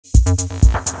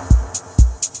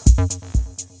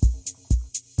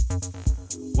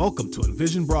Welcome to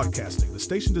Envision Broadcasting, the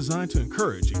station designed to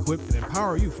encourage, equip, and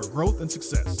empower you for growth and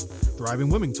success. Thriving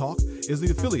Women Talk is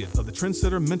the affiliate of the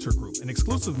Trendsetter Mentor Group, an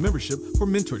exclusive membership for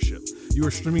mentorship. You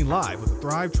are streaming live with the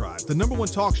Thrive Tribe, the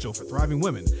 #1 talk show for thriving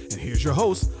women. And here's your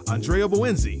host, Andrea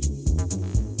Boenzi.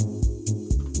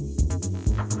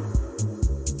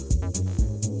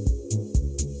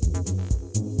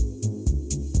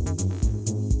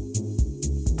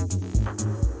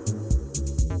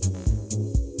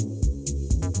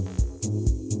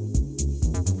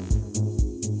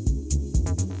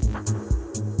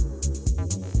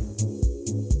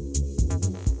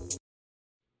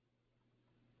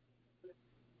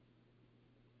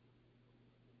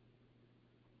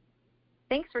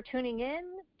 Thanks for tuning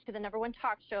in to the #1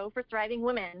 talk show for thriving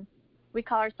women. We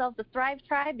call ourselves the Thrive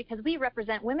Tribe because we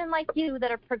represent women like you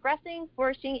that are progressing,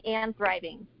 flourishing, and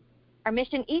thriving. Our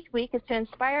mission each week is to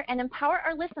inspire and empower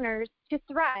our listeners to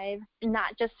thrive,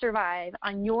 not just survive,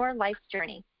 on your life's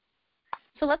journey.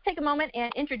 So let's take a moment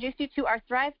and introduce you to our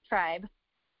Thrive Tribe.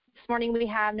 This morning we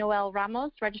have Noelle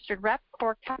Ramos, registered rep,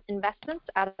 Core Cap Investments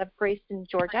out of Grayson,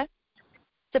 Georgia.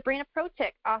 Sabrina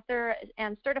Protic, author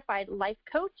and certified life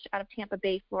coach out of Tampa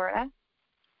Bay, Florida.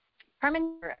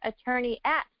 Carmen, attorney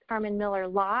at Carmen Miller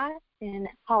Law in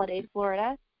Holiday,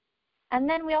 Florida. And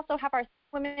then we also have our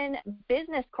women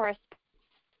business correspondent,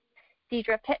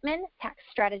 Deidre Pittman, tax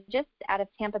strategist out of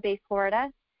Tampa Bay, Florida.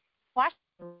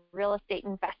 Washington, real estate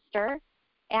investor.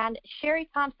 And Sherry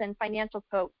Thompson, financial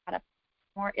coach out of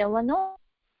Baltimore, Illinois.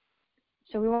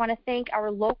 So we want to thank our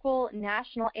local,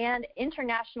 national, and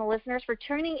international listeners for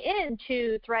tuning in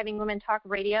to Thriving Women Talk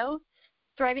Radio.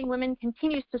 Thriving Women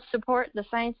continues to support the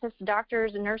scientists,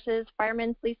 doctors, nurses,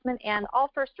 firemen, policemen, and all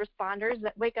first responders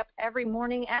that wake up every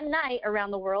morning and night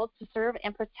around the world to serve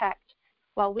and protect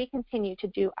while we continue to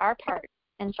do our part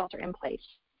and shelter in place.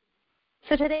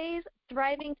 So today's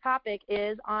thriving topic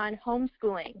is on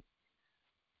homeschooling.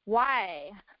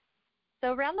 Why?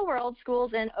 So around the world,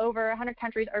 schools in over 100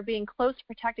 countries are being closed to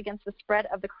protect against the spread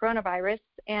of the coronavirus,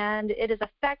 and it is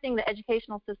affecting the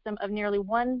educational system of nearly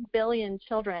 1 billion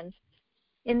children.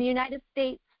 In the United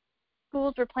States,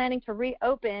 schools were planning to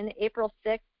reopen April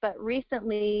 6th, but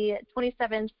recently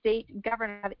 27 state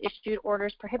governors have issued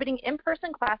orders prohibiting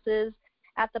in-person classes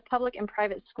at the public and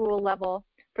private school level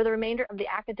for the remainder of the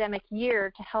academic year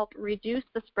to help reduce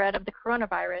the spread of the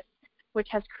coronavirus, which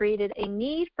has created a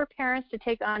need for parents to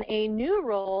take on a new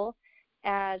role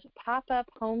as pop-up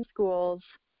homeschools.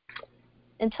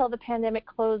 Until the pandemic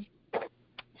closed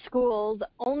schools,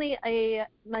 only a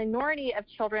minority of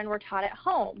children were taught at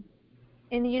home.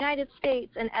 In the United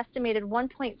States, an estimated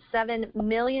 1.7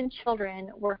 million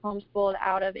children were homeschooled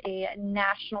out of a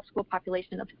national school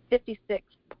population of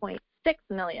 56.6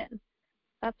 million.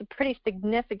 That's a pretty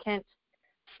significant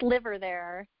sliver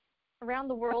there. Around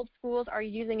the world, schools are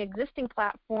using existing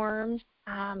platforms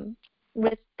from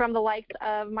the likes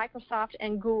of Microsoft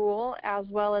and Google, as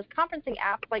well as conferencing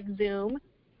apps like Zoom,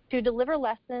 to deliver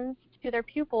lessons to their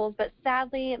pupils. But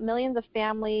sadly, millions of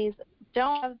families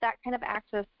don't have that kind of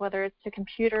access, whether it's to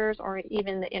computers or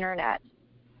even the internet.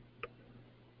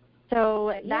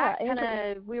 So that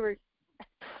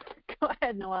go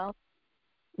ahead, Noelle.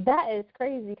 That is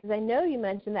crazy, because I know you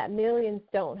mentioned that millions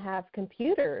don't have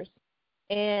computers.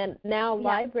 And now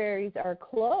libraries are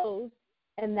closed,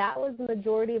 and that was the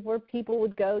majority of where people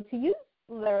would go to use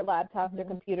their laptops or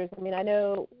computers. I mean, I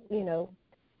know,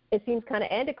 it seems kind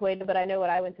of antiquated, but I know when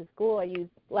I went to school, I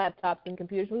used laptops and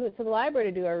computers. We went to the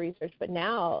library to do our research, but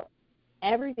now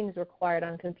everything's required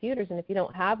on computers, and if you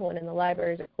don't have one and the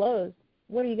libraries are closed,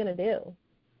 what are you going to do?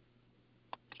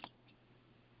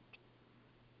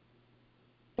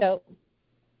 So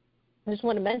I just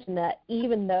want to mention that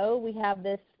even though we have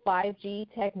this 5G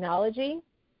technology,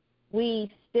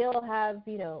 we still have,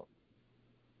 a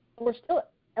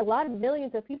lot of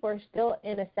millions of people are still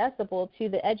inaccessible to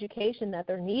the education that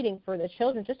they're needing for the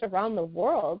children just around the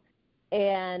world.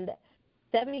 And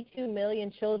 72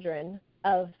 million children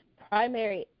of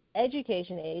primary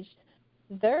education age,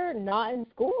 they're not in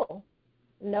school.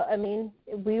 No, I mean,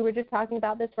 we were just talking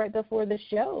about this right before the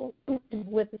show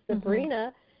with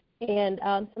Sabrina and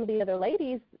some of the other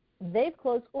ladies. They've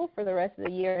closed school for the rest of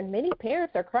the year, and many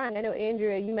parents are crying. I know,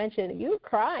 Andrea, you mentioned you were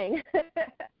crying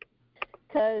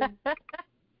because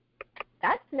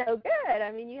that's no good.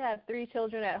 I mean, you have 3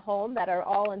 children at home that are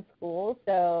all in school,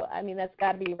 so, I mean, that's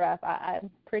got to be rough. I'm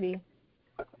pretty,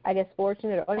 I guess,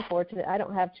 fortunate or unfortunate. I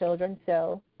don't have children,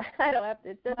 so I don't have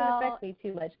to, it doesn't affect me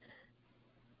too much.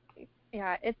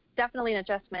 Yeah, it's definitely an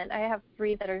adjustment. I have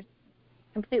 3 that are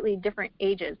completely different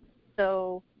ages,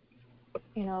 so,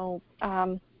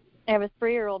 I have a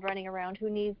 3-year-old running around who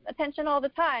needs attention all the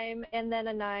time, and then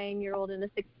a 9-year-old and a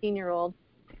 16-year-old.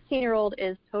 16-year-old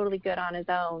is totally good on his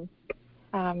own,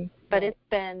 but it's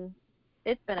been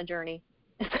a journey.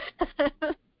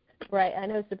 Right. I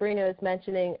know Sabrina was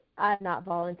mentioning I'm not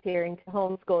volunteering to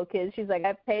homeschool kids. She's like,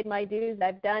 I've paid my dues.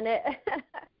 I've done it.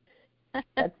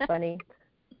 That's funny.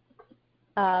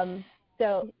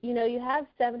 So, you have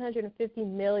 750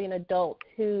 million adults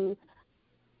who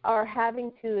are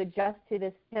having to adjust to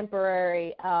this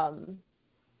temporary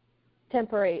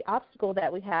obstacle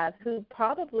that we have, who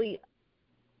probably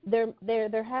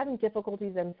they're having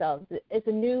difficulties themselves. It's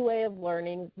a new way of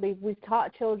learning. We've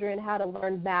taught children how to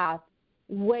learn math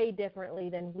way differently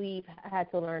than we've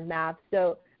had to learn math.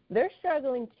 So they're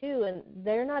struggling too, and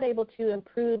they're not able to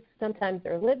improve sometimes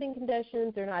their living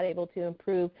conditions. They're not able to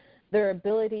improve their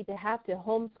ability to have to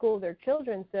homeschool their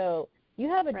children. So you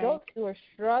have adults who are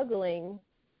struggling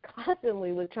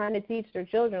constantly with trying to teach their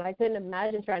children. I couldn't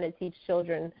imagine trying to teach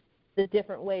children the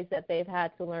different ways that they've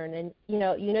had to learn. And,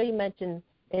 you mentioned,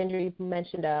 Andrew, you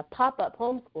mentioned pop-up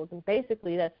homeschools, and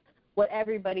basically that's what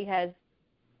everybody has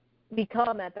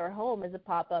become at their home is a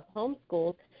pop-up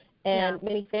homeschool, and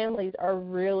many families are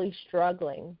really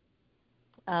struggling.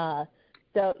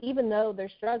 So even though they're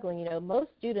struggling, most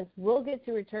students will get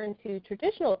to return to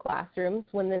traditional classrooms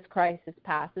when this crisis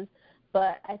passes.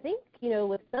 But I think,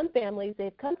 with some families,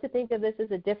 they've come to think of this as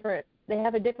they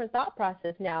have a different thought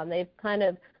process now, and they've kind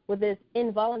of, with this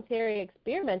involuntary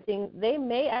experimenting, they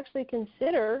may actually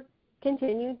consider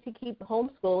continuing to keep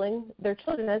homeschooling their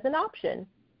children as an option.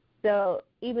 So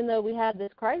even though we had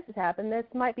this crisis happen, this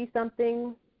might be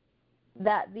something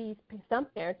that some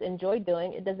parents enjoy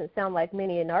doing. It doesn't sound like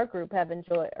many in our group have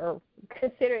enjoyed or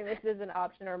considering this as an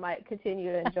option or might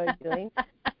continue to enjoy doing.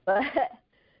 But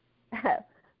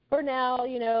for now,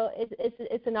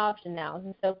 it's an option now.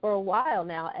 And so for a while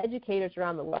now, educators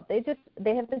around the world, they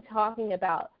have been talking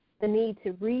about the need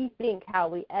to rethink how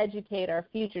we educate our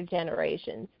future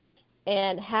generations.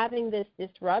 And having this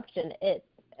disruption, it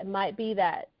might be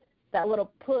that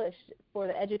little push for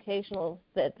the educational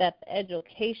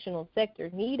sector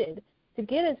needed to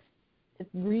get us to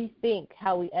rethink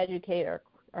how we educate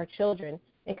our children,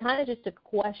 and kind of just to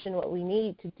question what we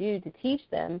need to do to teach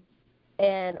them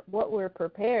and what we're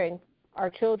preparing our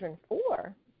children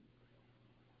for.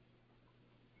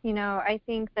 I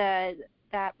think that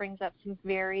brings up some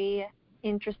very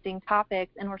interesting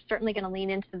topics, and we're certainly going to lean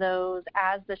into those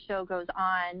as the show goes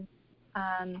on.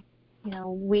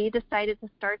 We decided to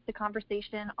start the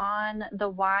conversation on the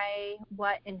why,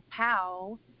 what, and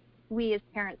how we as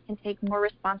parents can take more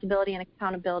responsibility and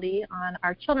accountability on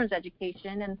our children's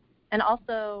education. And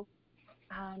also,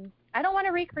 I don't want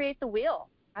to recreate the wheel.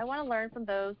 I want to learn from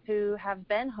those who have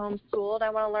been homeschooled. I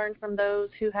want to learn from those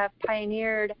who have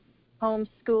pioneered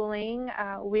homeschooling.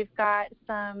 We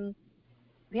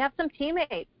have some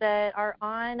teammates that are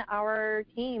on our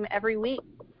team every week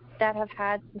that have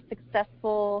had some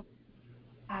successful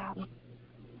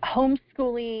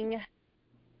homeschooling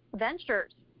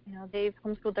ventures. They've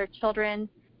homeschooled their children.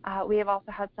 We have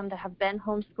also had some that have been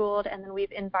homeschooled, and then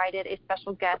we've invited a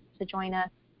special guest to join us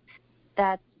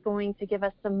that's going to give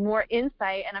us some more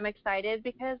insight, and I'm excited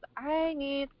because I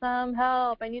need some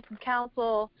help. I need some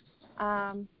counsel.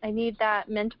 I need that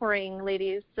mentoring,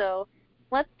 ladies. So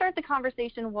let's start the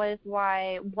conversation with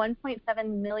why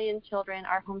 1.7 million children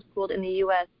are homeschooled in the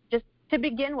U.S. Just to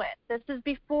begin with, this is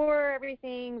before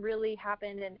everything really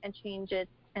happened and changed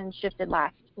and shifted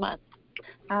last month.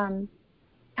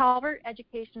 Calvert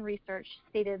Education Research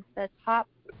stated the top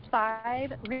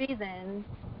 5 reasons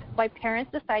why parents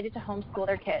decided to homeschool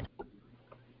their kids.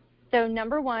 So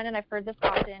number 1, and I've heard this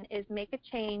often, is make a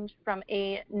change from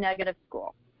a negative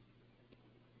school.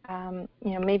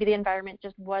 Maybe the environment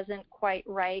just wasn't quite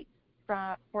right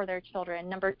for their children.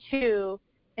 Number 2,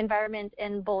 environment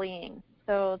and bullying.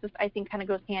 So this, I think, kind of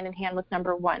goes hand in hand with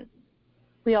number 1.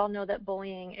 We all know that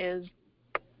bullying is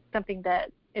something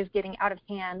that is getting out of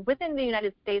hand within the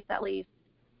United States, at least.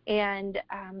 And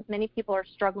many people are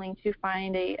struggling to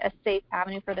find a safe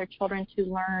avenue for their children to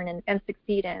learn and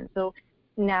succeed in. So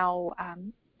now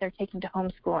they're taking to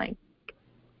homeschooling.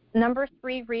 Number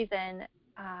 3 reason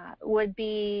would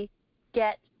be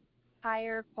get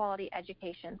higher quality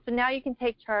education. So now you can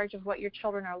take charge of what your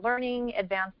children are learning,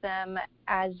 advance them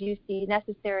as you see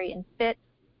necessary and fit.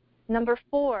 Number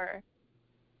 4,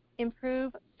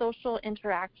 improve social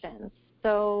interactions.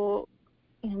 So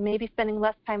maybe spending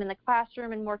less time in the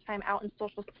classroom and more time out in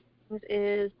social settings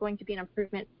is going to be an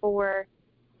improvement for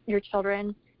your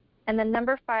children. And then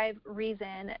number 5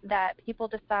 reason that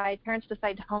parents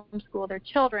decide to homeschool their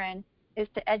children is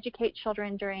to educate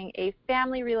children during a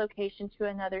family relocation to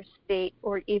another state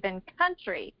or even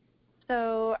country.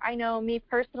 So I know me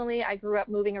personally, I grew up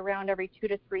moving around every 2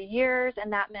 to 3 years,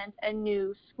 and that meant a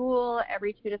new school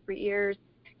every 2 to 3 years.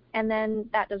 And then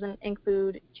that doesn't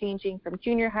include changing from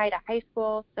junior high to high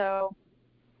school. So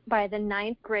by the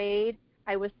 9th grade,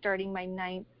 I was starting my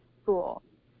 9th school.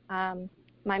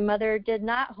 My mother did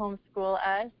not homeschool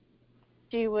us.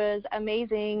 She was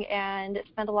amazing and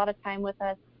spent a lot of time with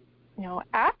us,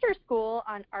 after school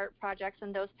on art projects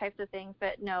and those types of things.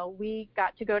 But no, we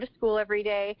got to go to school every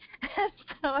day,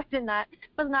 so I was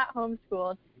not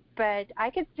homeschooled. But I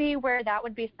could see where that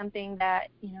would be something that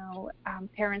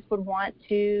parents would want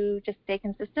to just stay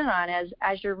consistent on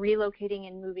as you're relocating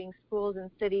and moving schools and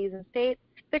cities and states.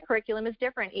 The curriculum is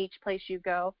different each place you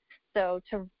go, so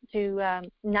to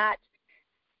not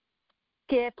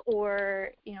skip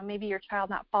or maybe your child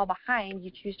not fall behind, you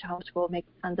choose to homeschool makes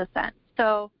tons of sense.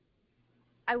 So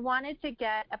I wanted to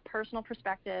get a personal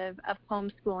perspective of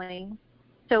homeschooling.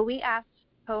 So we asked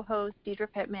co-host Deidre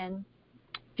Pittman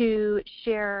to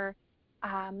share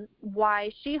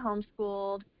why she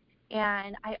homeschooled.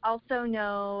 And I also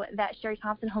know that Sherry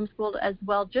Thompson homeschooled as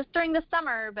well just during the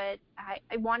summer, but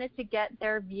I wanted to get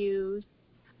their views.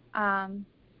 And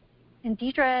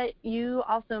Deidre, you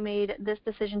also made this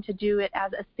decision to do it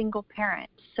as a single parent.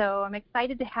 So I'm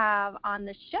excited to have on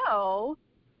the show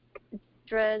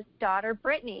Deidre's daughter,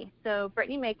 Brittany. So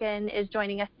Brittany Macon is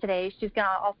joining us today. She's going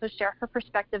to also share her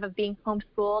perspective of being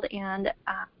homeschooled. And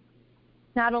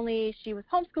not only she was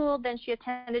homeschooled, then she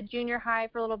attended junior high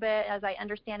for a little bit. As I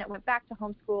understand it, went back to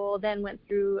homeschool, then went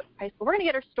through high school. We're going to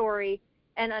get her story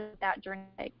and that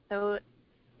journey. So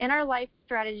in our life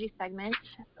strategy segment,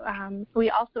 we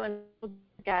also invited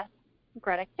guest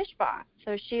Greta Kishbaugh.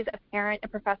 So she's a parent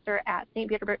and professor at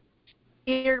St.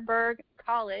 Petersburg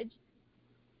College.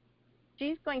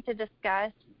 She's going to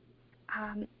discuss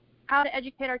how to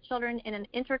educate our children in an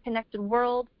interconnected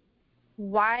world,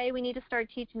 why we need to start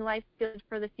teaching life skills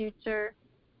for the future,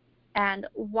 and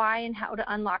why and how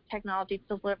to unlock technology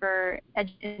to deliver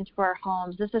education into our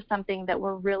homes. This is something that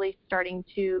we're really starting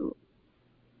to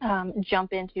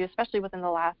jump into, especially within the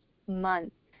last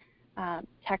month.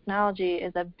 Technology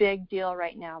is a big deal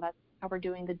right now. That's how we're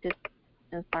doing the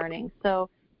distance learning. So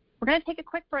we're going to take a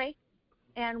quick break,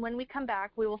 and when we come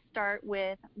back, we will start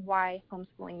with why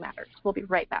homeschooling matters. We'll be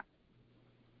right back.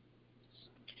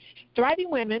 Thriving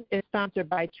Women is sponsored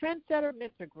by Trendsetter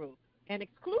Mentor Group, an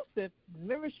exclusive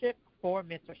membership for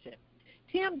mentorship.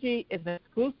 TMG is an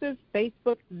exclusive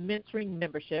Facebook mentoring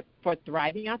membership for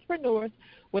thriving entrepreneurs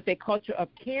with a culture of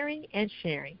caring and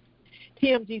sharing.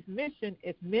 TMG's mission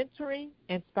is mentoring,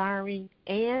 inspiring,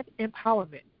 and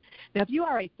empowerment. Now, if you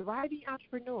are a thriving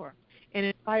entrepreneur and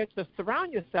inspired to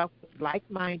surround yourself with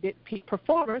like-minded peak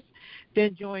performers,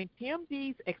 then join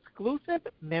TMG's exclusive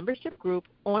membership group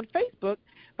on Facebook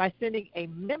by sending a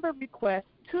member request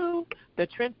to the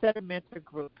Trendsetter Mentor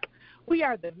Group. We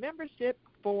are the membership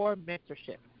for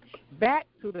mentorship. Back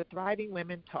to the Thriving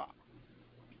Women Talk.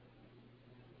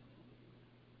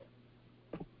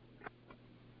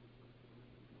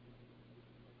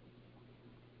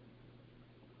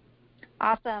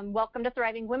 Awesome. Welcome to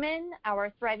Thriving Women.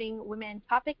 Our Thriving Women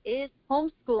topic is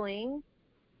homeschooling.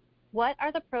 What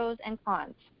are the pros and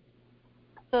cons?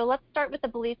 So let's start with the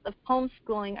beliefs of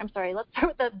homeschooling. Let's start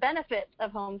with the benefits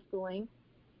of homeschooling.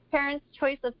 Parents'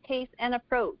 choice of pace and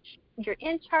approach. You're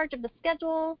in charge of the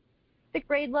schedule, the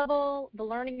grade level, the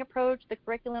learning approach, the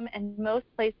curriculum, and most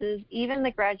places, even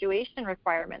the graduation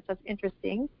requirements. That's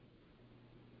interesting.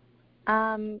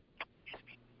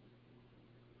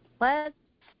 Let's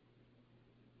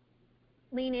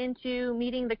lean into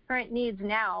meeting the current needs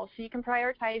now so you can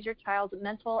prioritize your child's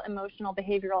mental, emotional,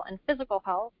 behavioral, and physical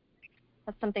health.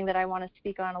 That's something that I want to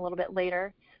speak on a little bit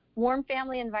later. Warm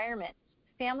family environment.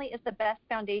 Family is the best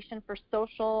foundation for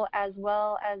social as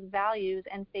well as values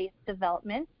and faith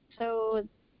development. So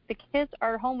the kids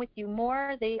are home with you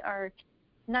more. They are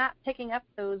not picking up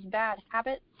those bad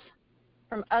habits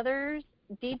from others.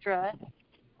 Deidre,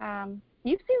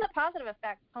 you've seen the positive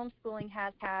effects homeschooling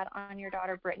has had on your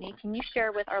daughter, Brittany. Can you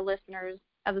share with our listeners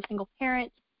as a single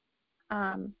parent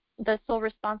the sole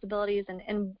responsibilities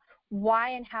and why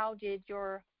and how did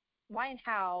you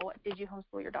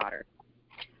homeschool your daughter?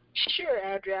 Sure,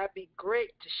 Andrea, that'd be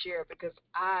great to share because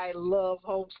I love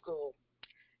homeschool.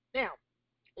 Now,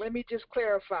 let me just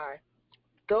clarify.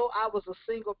 Though I was a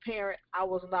single parent, I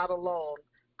was not alone.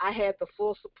 I had the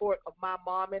full support of my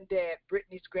mom and dad,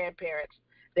 Brittany's grandparents,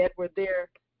 that were there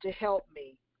to help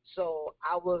me. So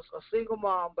I was a single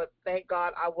mom, but thank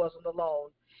God I wasn't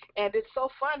alone. And it's so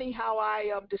funny how I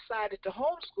decided to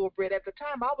homeschool Britt. At the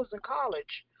time, I was in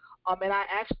college. And I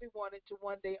actually wanted to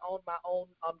one day own my own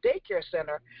daycare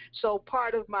center. So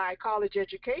part of my college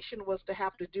education was to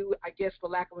have to do, I guess, for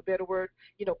lack of a better word,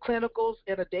 clinicals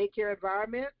in a daycare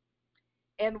environment.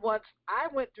 And once I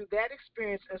went through that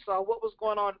experience and saw what was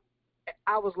going on,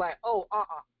 I was like, oh,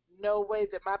 no way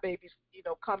that my baby's,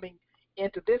 coming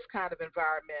into this kind of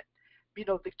environment.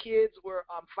 The kids were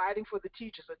fighting for the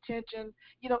teacher's attention.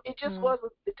 It just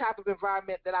wasn't the type of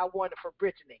environment that I wanted for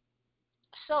Brittany.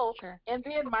 So, Sure. and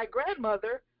then my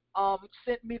grandmother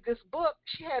sent me this book.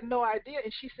 She had no idea,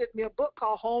 and she sent me a book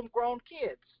called Homegrown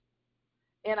Kids.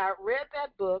 And I read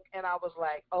that book, and I was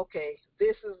like, okay,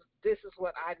 this is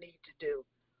what I need to do.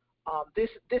 This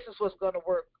is what's going to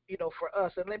work, for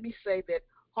us. And let me say that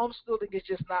homeschooling is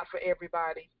just not for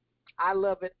everybody. I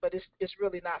love it, but it's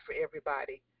really not for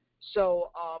everybody.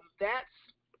 So that's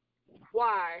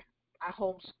why I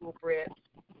homeschool Britt.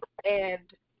 And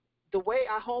the way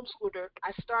I homeschooled her,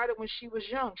 I started when she was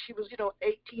young. She was,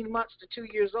 18 months to 2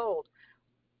 years old.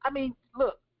 I mean,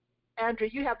 look, Andrea,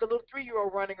 you have the little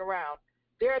 3-year-old running around.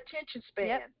 Their attention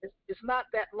span is not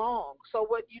that long. So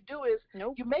what you do is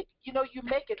you make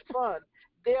it fun.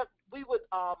 We would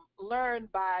learn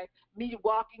by me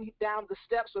walking down the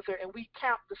steps with her, and we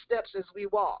count the steps as we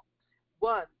walk.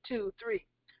 1, 2, 3.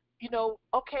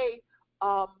 Okay,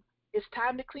 it's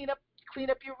time to clean up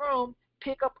your room.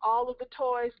 Pick up all of the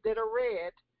toys that are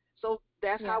red. So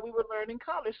that's how we were learning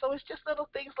colors. So it's just little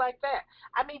things like that.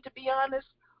 I mean, to be honest,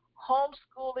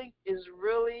 homeschooling is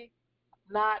really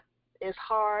not as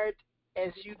hard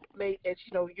as you may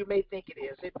think it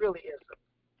is. It really isn't.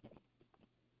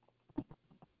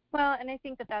 Well, and I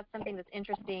think that that's something that's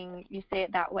interesting. You say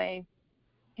it that way.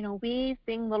 We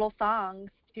sing little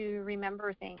songs to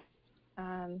remember things.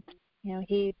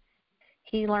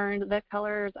 He learned the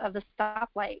colors of the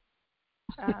stoplight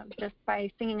just by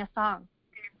singing a song.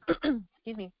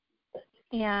 Excuse me.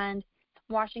 And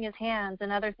washing his hands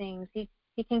and other things. He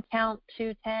can count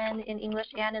to 10 in English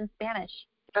and in Spanish.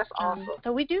 That's awesome.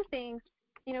 So we do things,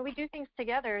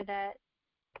 together that,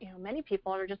 many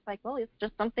people are just like, well, it's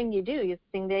just something you do. You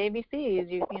sing the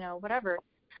ABCs, whatever.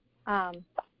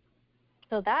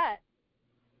 So that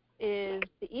is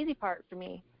the easy part for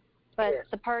me. But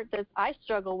the part that I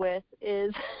struggle with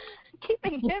is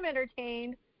keeping him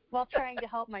entertained while trying to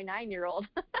help my 9-year-old.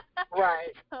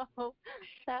 Right. So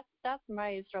that's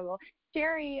my struggle.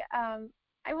 Jerry,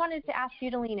 I wanted to ask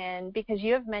you to lean in because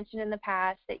you have mentioned in the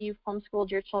past that you've homeschooled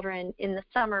your children in the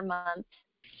summer months,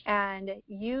 and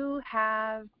you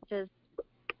have just,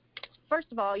 first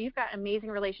of all, you've got an amazing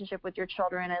relationship with your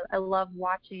children. I love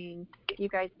watching you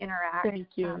guys interact. Thank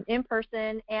you. In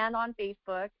person and on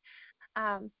Facebook.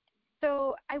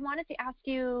 So I wanted to ask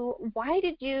you, why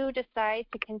did you decide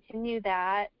to continue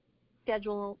that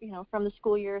schedule, from the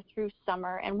school year through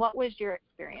summer, and what was your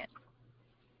experience?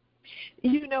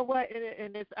 You know what,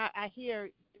 and I hear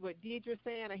what Deidre's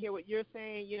saying. I hear what you're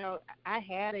saying. I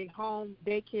had a home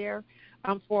daycare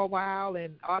for a while,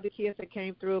 and all the kids that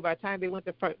came through, by the time they went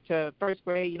to first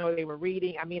grade, they were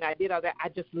reading. I mean, I did all that. I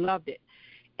just loved it.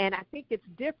 And I think it's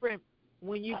different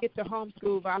when you get to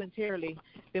homeschool voluntarily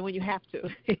than when you have to.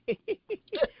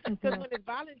 Because when it's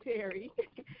voluntary,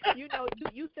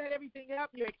 you set everything up.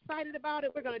 You're excited about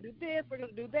it. We're going to do this. We're going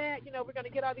to do that. We're going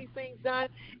to get all these things done.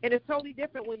 And it's totally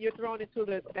different when you're thrown into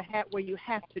the hat where you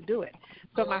have to do it.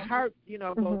 So my heart,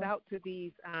 goes out to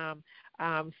these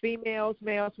females,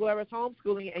 males, whoever's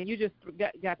homeschooling, and you just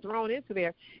got thrown into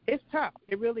there. It's tough.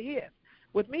 It really is.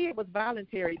 With me, it was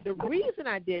voluntary. The reason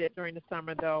I did it during the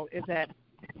summer, though, is that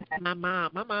my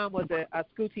mom was a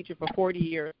school teacher for 40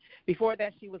 years. Before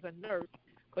that, she was a nurse.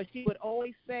 But she would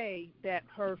always say that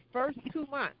her first 2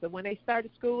 months, and when they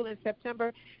started school in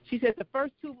September, she said the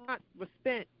first 2 months were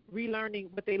spent relearning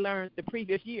what they learned the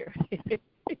previous year.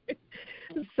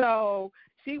 So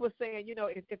she was saying,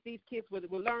 if these kids would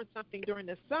learn something during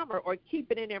the summer or keep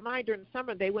it in their mind during the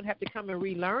summer, they wouldn't have to come and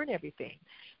relearn everything.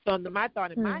 So my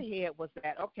thought in my head was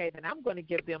that, okay, then I'm going to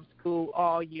give them school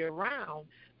all year round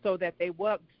so that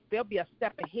they'll be a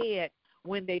step ahead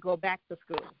when they go back to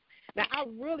school. Now, I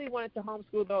really wanted to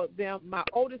homeschool them. My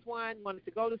oldest one wanted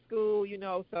to go to school,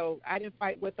 so I didn't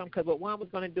fight with them because what one was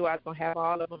going to do, I was going to have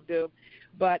all of them do.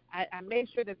 But I made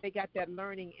sure that they got that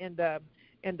learning in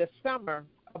the summer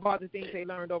of all the things they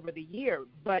learned over the year.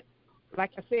 But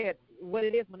like I said, what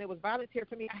it is, when it was volunteer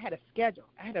for me, I had a schedule.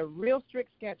 I had a real strict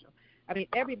schedule. I mean,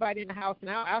 everybody in the house,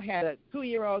 now I had a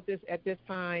 2-year-old at this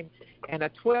time and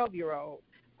a 12-year-old.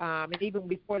 And even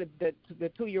before the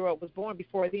 2-year-old was born,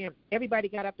 before then, everybody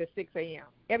got up at 6 a.m.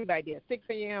 Everybody did. 6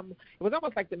 a.m. It was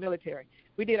almost like the military.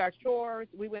 We did our chores.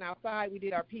 We went outside. We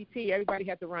did our PT. Everybody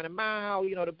had to run a mile.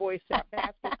 The boys shot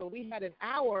baskets. So we had an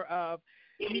hour of,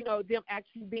 them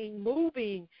actually being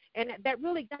moving. And that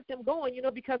really got them going,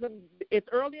 because it's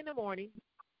early in the morning.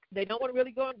 They don't want to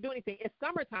really go and do anything. It's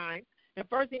summertime. And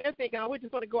first thing they're thinking, we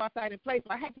just want to go outside and play.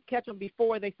 So I had to catch them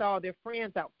before they saw their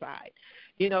friends outside.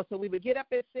 So we would get up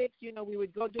at 6. We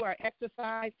would go do our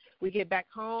exercise. We get back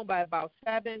home by about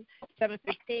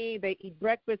 7:15. They eat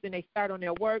breakfast, and they start on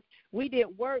their work. We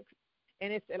did work,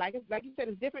 and it's like you said,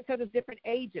 it's different because it's different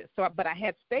ages. But I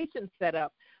had stations set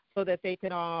up so that they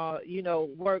can all,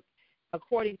 work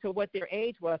according to what their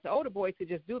age was. The older boys could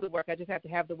just do the work. I just had to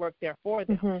have the work there for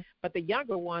them. Mm-hmm. But the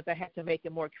younger ones, I had to make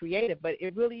it more creative. But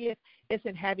it really is, it's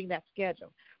in having that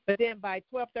schedule. But then by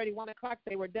 12:30, 1 o'clock,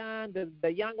 they were done.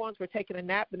 The young ones were taking a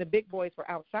nap, and the big boys were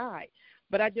outside.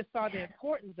 But I just saw the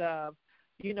importance of,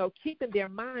 keeping their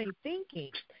mind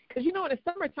thinking. Because, in the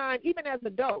summertime, even as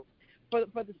adults, for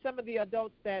some of the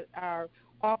adults that are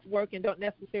off work and don't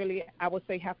necessarily, I would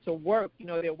say, have to work,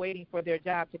 they're waiting for their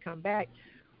job to come back,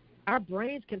 our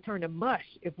brains can turn to mush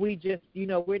if we just,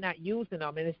 we're not using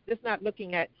them. And it's just not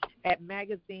looking at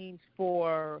magazines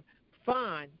for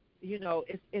fun. We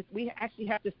actually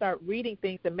have to start reading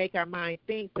things to make our mind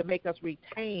think, to make us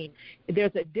retain.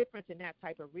 There's a difference in that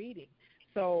type of reading.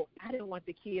 So I didn't want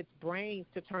the kids' brains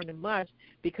to turn to mush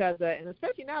because, and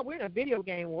especially now we're in a video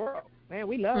game world. Man,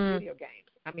 we love video games.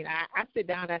 I mean, I sit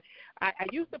down and I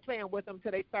used to play them with them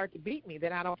until they start to beat me.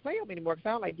 Then I don't play them anymore because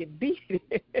I don't like getting beat.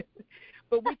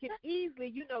 But we can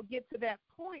easily, get to that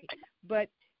point. But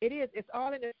it's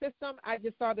all in the system. I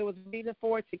just saw there was a reason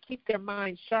for it, to keep their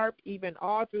mind sharp even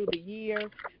all through the year,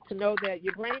 to know that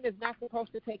your brain is not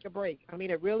supposed to take a break. I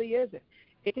mean, it really isn't.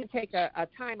 It can take a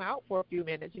time out for a few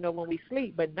minutes, when we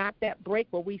sleep, but not that break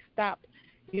where we stop,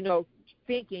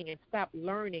 thinking and stop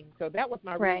learning. So that was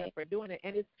my reason for doing it.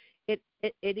 And it's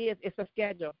a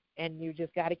schedule, and you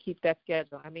just got to keep that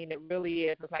schedule. I mean, it really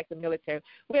is. It's like the military.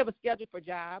 We have a schedule for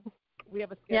jobs. We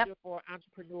have a schedule for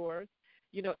entrepreneurs.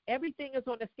 Everything is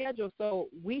on the schedule, so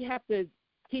we have to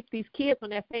keep these kids on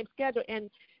that same schedule, and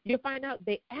you'll find out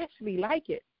they actually like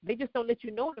it. They just don't let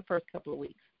you know in the first couple of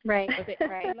weeks. Right. But they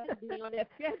like being on that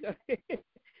schedule.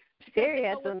 Sherry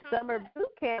had some summer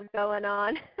boot camp going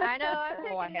on. I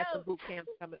know. I had some boot camps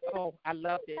coming. Oh, I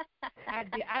loved it. I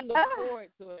did. I look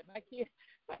forward to it. My kids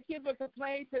would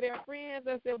complain to their friends.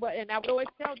 I said, well, and I would always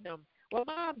tell them, well,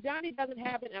 Mom, Johnny doesn't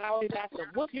have it. And I always ask them,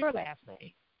 what's your last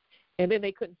name? And then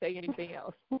they couldn't say anything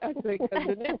else. I said, because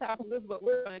in this house, this is what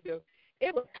we're going to do.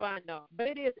 It was fun, though.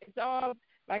 But it's all,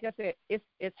 like I said,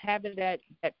 it's having that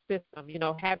system,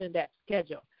 having that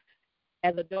schedule.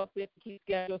 As adults, we have to keep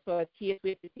schedule. So as kids, we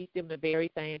have to teach them the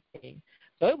very same thing.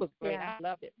 So it was great. Yeah. I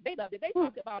loved it. They loved it. They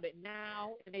talk about it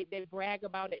now, and they brag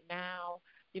about it now.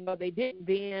 They didn't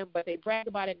then, but they brag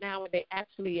about it now, and they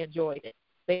actually enjoyed it.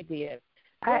 They did.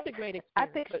 It's a great experience. I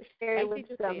picture Sherry with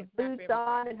some boots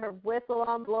on and her whistle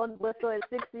on, blowing the whistle at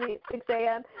 6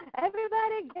 a.m.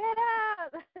 Everybody get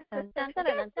up! There it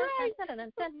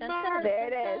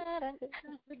is.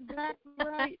 That's exactly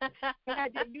right.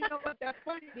 And you know what? That's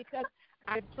funny because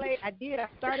I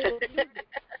started with music.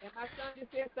 And my son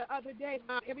just said the other day,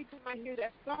 Mom, every time I hear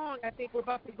that song, I think we're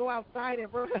about to go outside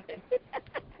and run.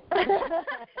 No,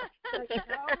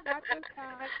 not this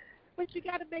time. But you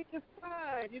got to make this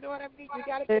fun. You know what I mean? You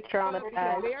got to They're make it fun.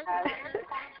 traumatized. They're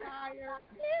tired.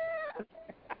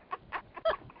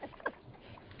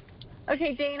 Yeah.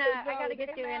 Okay, Dana, I got to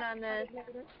get you in on this.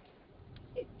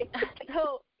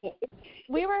 So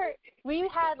we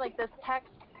had like this text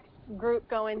group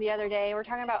going the other day. We're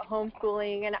talking about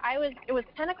homeschooling, and it was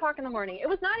 10 o'clock in the morning. It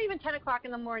was not even 10 o'clock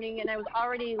in the morning, and I was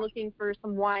already looking for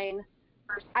some wine.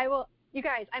 You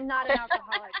guys, I'm not an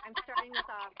alcoholic. I'm starting this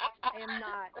off. I am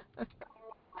not.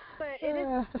 But it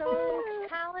is so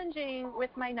challenging with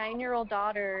my 9-year-old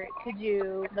daughter to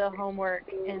do the homework.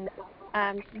 And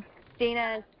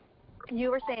Dana,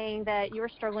 you were saying that you were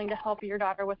struggling to help your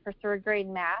daughter with her 3rd grade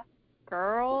math.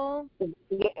 Girl.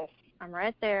 Yes. I'm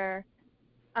right there.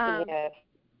 Yes.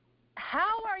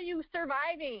 How are you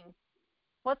surviving?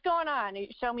 What's going on?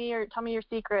 Tell me your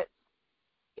secrets.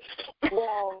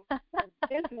 Well,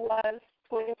 this was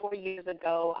 24 years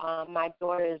ago. My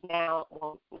daughter is now,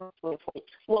 24.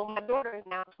 Well, my daughter is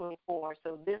now 24,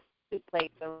 so this took place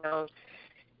around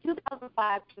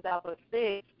 2005,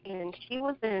 2006, and she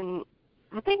was in,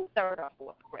 I think, 3rd or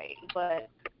 4th grade. But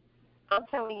I'm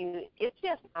telling you, it's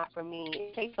just not for me.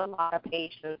 It takes a lot of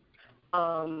patience.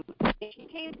 She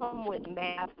came home with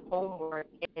math homework,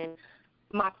 and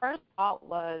my first thought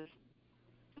was,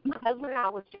 my husband and I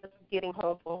was just getting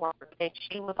home from work, and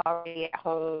she was already at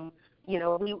home.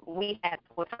 We had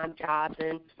full-time jobs,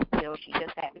 and, she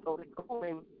just had to go to school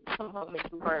and come home and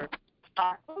do her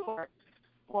homework.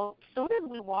 Well, as soon as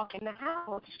we walk in the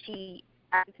house, she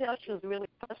I could tell she was really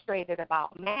frustrated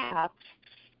about math.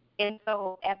 And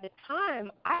so at the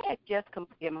time, I had just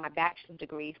completed my bachelor's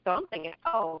degree. So I'm thinking,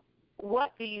 oh,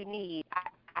 what do you need?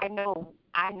 I know.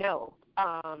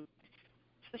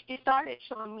 So she started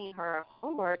showing me her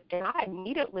homework, and I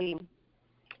immediately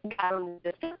got on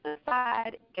the defensive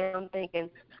side, and I'm thinking,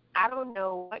 I don't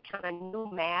know what kind of new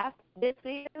math this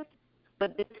is,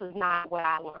 but this is not what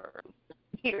I learned,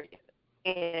 period.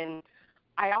 And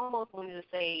I almost wanted to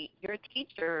say, your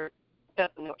teacher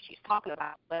doesn't know what she's talking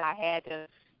about, but I had to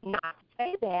not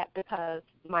say that because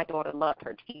my daughter loved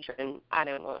her teacher, and I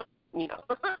didn't want,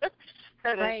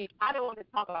 her to, Right. I didn't want to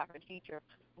talk about her teacher.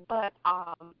 But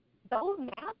those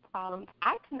math problems,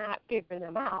 I could not figure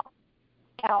them out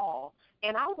at all.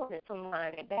 And I wanted to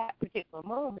learn at that particular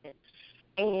moment.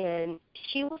 And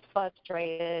she was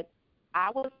frustrated. I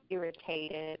was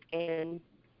irritated. And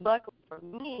luckily for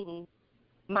me,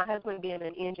 my husband being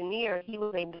an engineer, he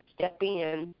was able to step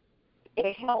in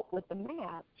and help with the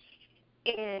math.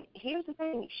 And here's the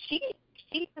thing, she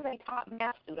is a top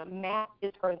math student. Math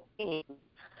is her thing.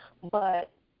 But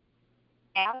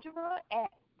algebra at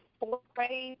fourth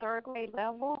grade, third grade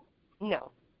level,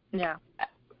 no. Yeah.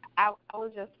 I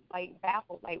was just like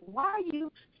baffled. Like, why are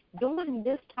you doing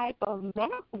this type of math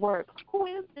work? Who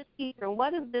is this teacher?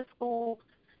 What is this school?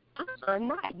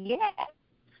 Not yet.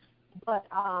 But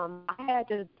I had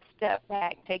to step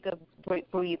back, take a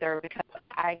breather, because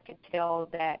I could tell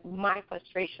that my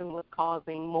frustration was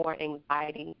causing more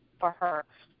anxiety for her.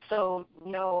 So,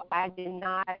 no, I did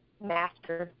not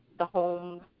master the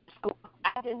home school.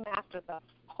 I didn't master the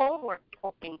homework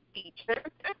helping feature,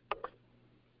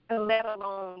 let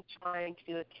alone trying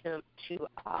to attempt to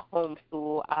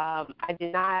homeschool. I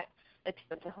did not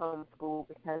attempt to homeschool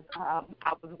because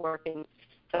I was working.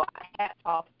 So hats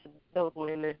off to those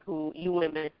women who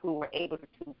were able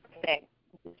to perfect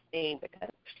this thing, because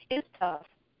it's tough.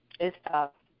 It's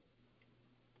tough.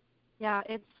 Yeah,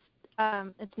 it's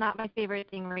not my favorite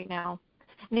thing right now.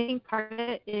 And I think part of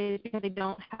it is because I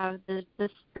don't have the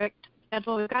strict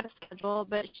schedule. We've got a schedule,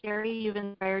 but Sherry, you've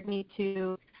inspired me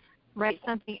to write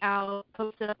something out,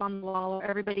 post it up on the wall where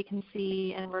everybody can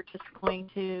see, and we're just going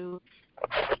to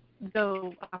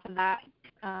go off of that.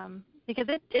 Because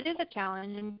it is a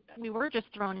challenge, and we were just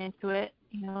thrown into it.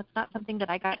 It's not something that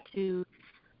I got to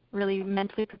really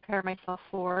mentally prepare myself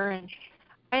for. And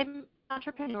I'm an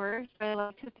entrepreneur, so I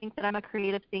like to think that I'm a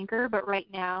creative thinker, but right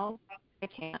now I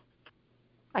can't.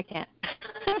 I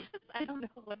don't know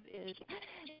what it is.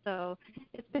 So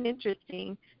it's been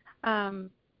interesting.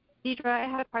 Deidre, I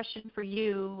have a question for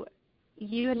you.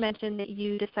 You had mentioned that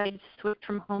you decided to switch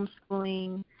from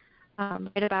homeschooling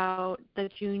right about the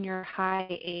junior high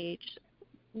age.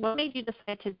 What made you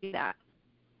decide to do that?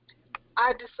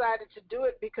 I decided to do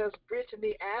it because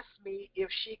Brittany asked me if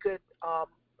she could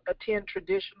attend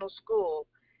traditional school,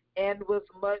 and with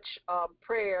much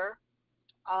prayer,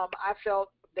 I felt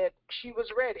that she was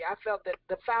ready. I felt that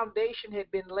the foundation had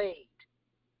been laid.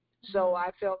 So I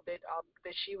felt that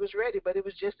she was ready, but it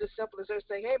was just as simple as her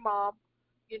saying, "Hey, Mom,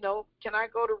 can I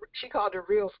go to?" She called it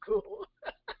real school.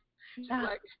 She's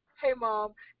like, "Hey,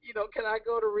 Mom, can I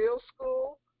go to real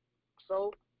school?"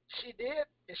 So she did,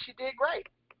 and she did great.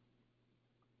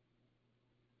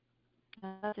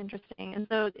 That's interesting. And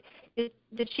so,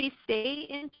 did she stay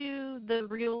into the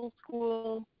real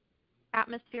school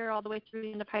atmosphere all the way through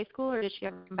the end of high school, or did she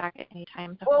ever come back at any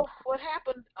time? Well, what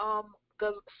happened?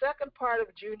 The second part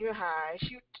of junior high,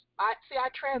 I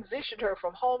transitioned her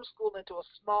from homeschool into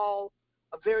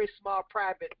a very small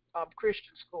private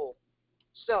Christian school.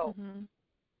 So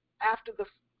after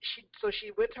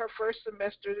she went her first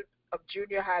semester of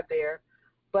junior high there,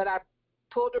 but I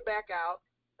pulled her back out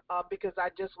because I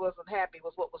just wasn't happy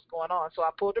with what was going on. So I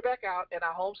pulled her back out, and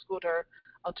I homeschooled her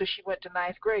until she went to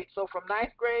ninth grade. So from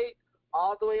ninth grade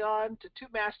all the way on to 2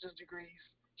 master's degrees,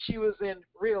 she was in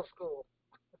real school.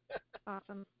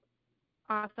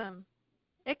 Awesome.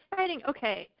 Exciting.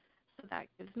 Okay, so that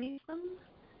gives me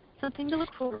something to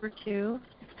look forward to.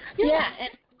 Yeah,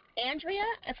 and Andrea,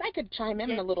 if I could chime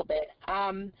in a little bit.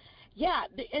 And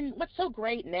what's so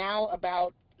great now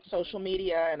about social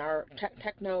media and our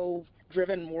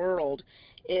techno-driven world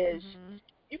is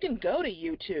you can go to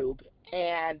YouTube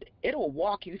and it'll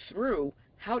walk you through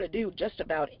how to do just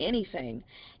about anything.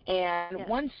 And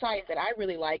one site that I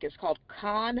really like is called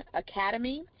Khan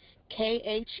Academy,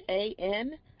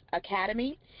 Khan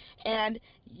Academy, and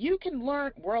you can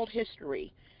learn world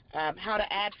history how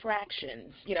to add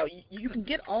fractions. You can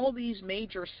get all these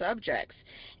major subjects.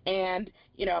 And,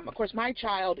 of course, my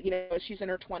child, she's in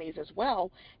her 20s as well,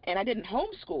 and I didn't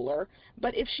homeschool her,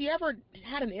 but if she ever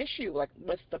had an issue, like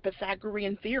with the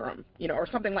Pythagorean theorem, or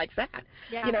something like that,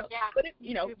 but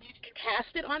you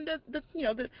cast it on the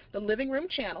living room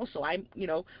channel, so I'm,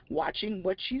 watching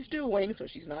what she's doing, so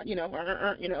she's not,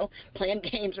 playing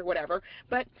games or whatever,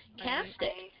 but cast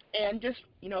it. And just,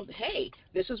 hey,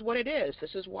 this is what it is.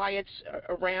 This is why it's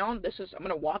around. I'm going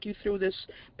to walk you through this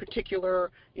particular,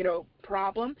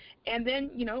 problem, and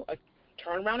then,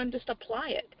 turn around and just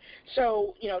apply it.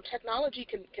 So, technology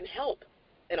can help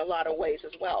in a lot of ways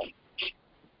as well.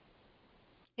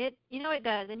 It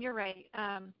does, and you're right.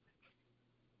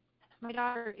 My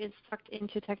daughter is sucked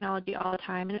into technology all the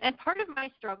time, and part of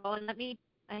my struggle, and I need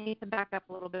to back up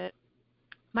a little bit.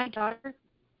 My daughter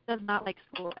does not like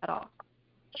school at all.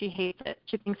 She hates it.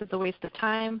 She thinks it's a waste of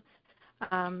time.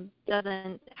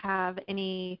 Doesn't have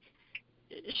any.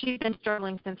 She's been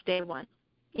struggling since day one,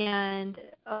 and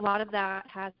a lot of that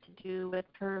has to do with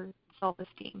her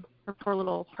self-esteem. Her poor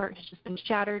little heart has just been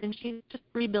shattered, and she's just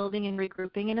rebuilding and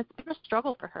regrouping, and it's been a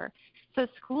struggle for her. So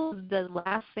school is the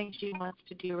last thing she wants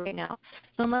to do right now.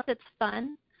 So unless it's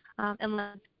fun,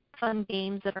 unless fun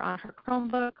games that are on her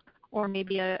Chromebook, or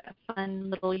maybe a fun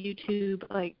little YouTube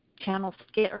channel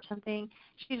skit or something,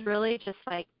 she's really just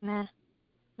like, nah,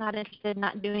 not interested,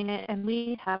 not doing it, and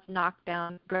we have drag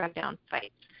down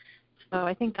fights. So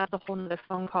I think that's a whole nother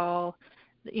phone call,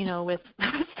 with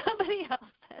somebody else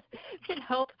that can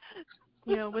help,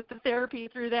 with the therapy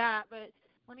through that. But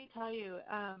let me tell you,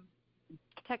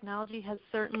 technology has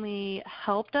certainly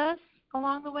helped us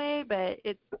along the way, but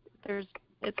it's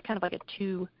kind of like a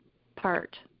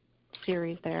two-part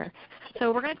series there.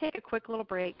 So we're going to take a quick little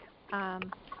break.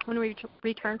 When we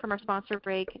return from our sponsor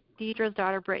break, Deidre's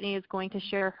daughter, Brittany, is going to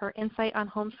share her insight on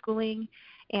homeschooling,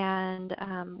 and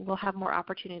we'll have more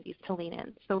opportunities to lean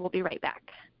in. So we'll be right back.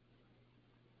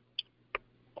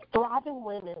 Thriving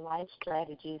Women Life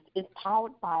Strategies is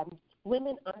powered by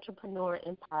Women Entrepreneur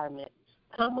Empowerment,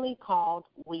 commonly called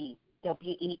WEE,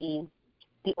 W-E-E.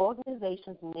 The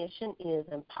organization's mission is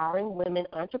empowering women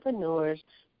entrepreneurs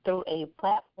through a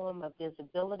platform of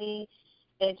visibility,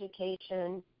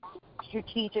 education,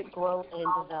 strategic growth, and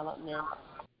development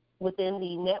within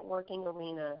the networking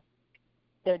arena.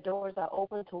 Their doors are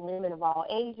open to women of all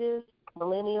ages,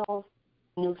 millennials,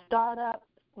 new startups,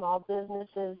 small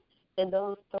businesses, and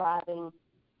those thriving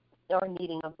or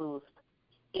needing a boost.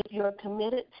 If you're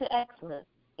committed to excellence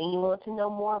and you want to know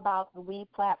more about the WE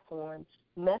platform,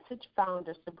 message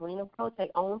founder Sabrina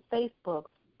Prote on Facebook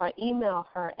or email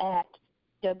her at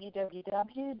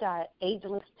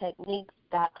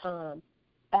www.agelesstechniques.com.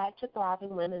 Back to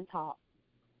Thriving Women Talk.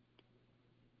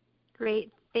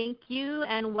 Great. Thank you,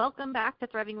 and welcome back to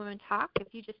Thriving Women Talk. If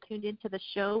you just tuned into the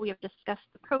show, we have discussed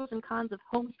the pros and cons of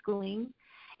homeschooling,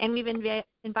 and we've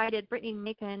invited Brittany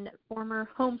Macon, former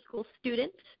homeschool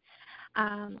student,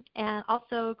 and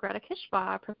also Greta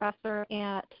Kishwa, professor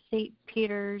at St.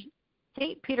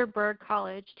 Petersburg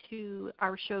College, to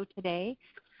our show today.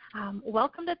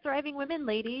 Welcome to Thriving Women,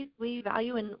 ladies. We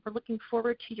value and we're looking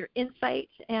forward to your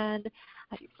insights and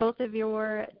both of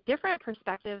your different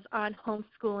perspectives on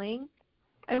homeschooling.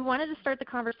 I wanted to start the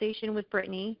conversation with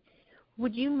Brittany.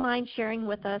 Would you mind sharing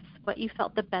with us what you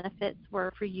felt the benefits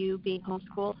were for you being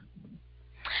homeschooled?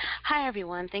 Hi,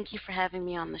 everyone. Thank you for having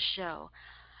me on the show.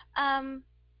 I'm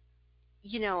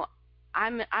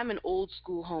an old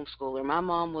school homeschooler. My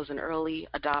mom was an early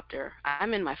adopter.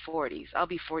 I'm in my 40s. I'll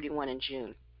be 41 in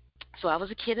June. So I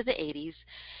was a kid of the 80s,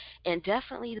 and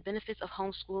definitely the benefits of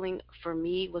homeschooling for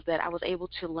me was that I was able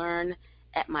to learn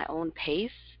at my own pace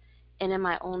and in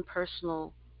my own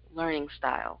personal learning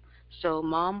style. So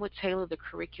Mom would tailor the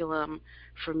curriculum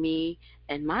for me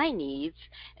and my needs,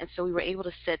 and so we were able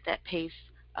to set that pace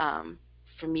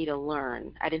for me to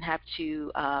learn. I didn't have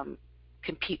to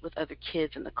compete with other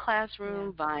kids in the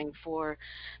classroom, vying for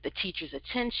the teacher's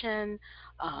attention.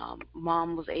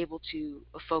 Mom was able to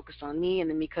focus on me, and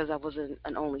then because I was an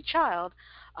only child,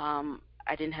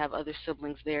 I didn't have other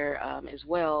siblings there as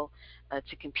well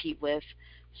to compete with.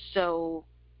 So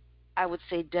I would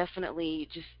say definitely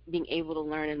just being able to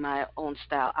learn in my own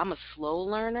style. I'm a slow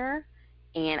learner,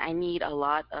 and I need a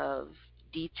lot of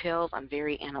details. I'm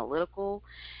very analytical,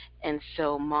 and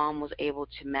so Mom was able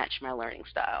to match my learning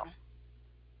style.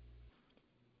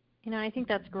 I think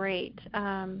that's great.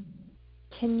 I'm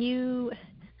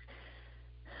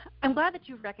glad that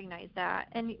you recognized that,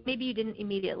 and maybe you didn't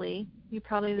immediately. You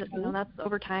probably, that's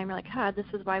over time. You're like, this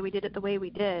is why we did it the way we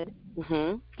did.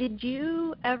 Mm-hmm. Did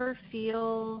you ever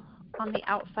feel on the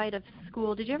outside of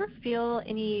school, did you ever feel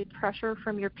any pressure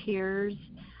from your peers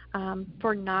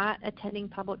for not attending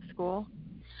public school?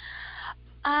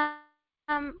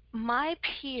 My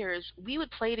peers, we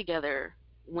would play together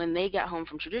when they got home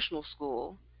from traditional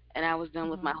school, and I was done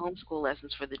with my Mm-hmm. homeschool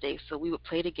lessons for the day. So we would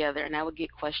play together, and I would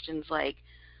get questions like,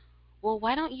 well,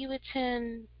 why don't you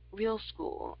attend real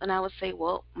school? And I would say,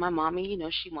 well, my mommy,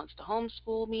 she wants to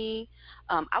homeschool me.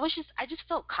 I just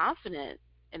felt confident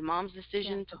in mom's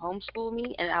Yeah. decision to homeschool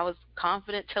me, and I was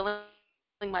confident telling my peers,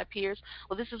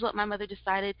 well, this is what my mother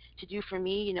decided to do for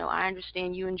me. I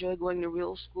understand you enjoy going to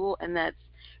real school, and that's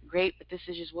great, but this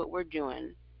is just what we're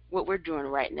doing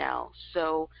right now.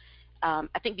 So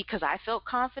I think because I felt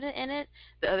confident in it,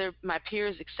 my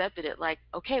peers accepted it. Like,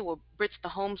 okay, well, Britt's the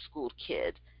homeschooled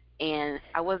kid, and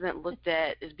I wasn't looked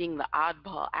at as being the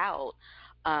oddball out.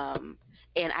 Um,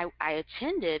 and I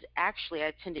attended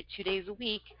 2 days a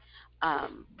week.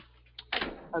 Um,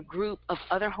 a group of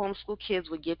other homeschool kids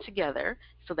would get together.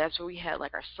 So that's where we had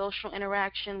like our social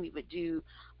interaction. We would do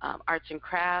arts and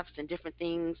crafts and different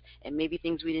things, and maybe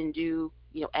things we didn't do,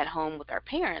 at home with our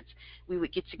parents. We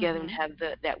would get together and Mm-hmm. have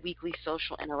that weekly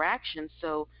social interaction.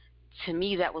 So to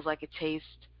me, that was like a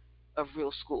taste of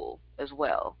real school as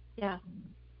well. Yeah.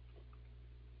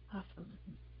 Awesome.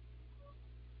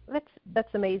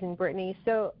 That's amazing, Brittany.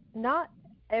 So not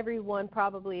everyone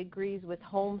probably agrees with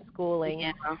homeschooling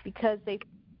Yeah. because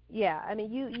yeah, I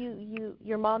mean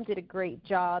your mom did a great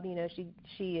job.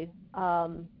 She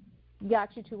got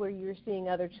you to where you were seeing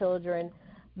other children,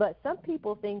 but some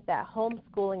people think that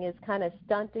homeschooling is kind of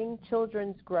stunting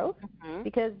children's growth Hmm.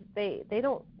 because they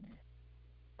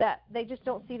just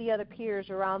don't see the other peers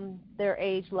around their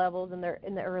age levels and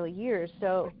in the early years.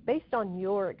 So based on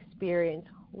your experience,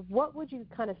 what would you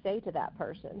kind of say to that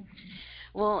person?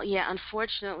 Well, yeah,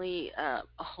 unfortunately,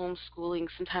 homeschooling,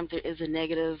 sometimes there is a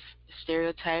negative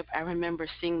stereotype. I remember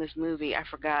seeing this movie, I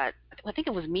forgot, I think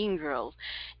it was Mean Girls,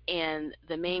 and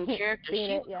the main character, Seen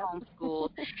she it, was yep. homeschooled,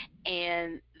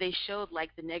 and they showed like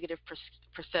the negative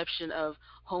perception of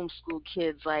homeschooled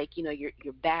kids, like, you're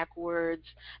backwards,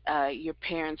 your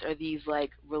parents are these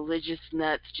like religious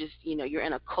nuts, just, you're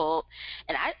in a cult.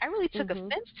 And I really took Mhm.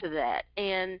 offense to that.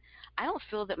 And I don't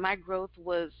feel that my growth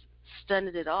was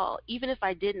stunted at all. Even if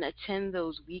I didn't attend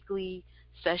those weekly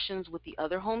sessions with the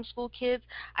other homeschool kids,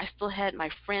 I still had my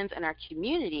friends and our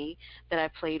community that I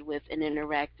played with and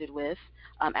interacted with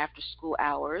after school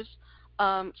hours.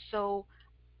 So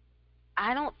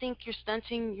I don't think you're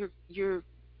stunting your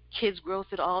kids' growth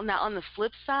at all. Now, on the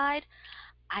flip side,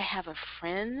 I have a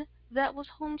friend that was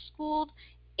homeschooled,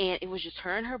 and it was just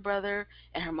her and her brother,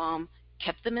 and her mom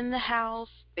kept them in the house.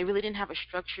 They really didn't have a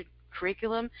structured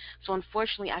curriculum. So,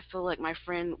 unfortunately, I feel like my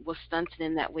friend was stunted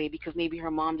in that way because maybe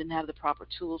her mom didn't have the proper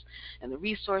tools and the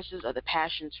resources or the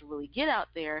passion to really get out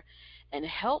there and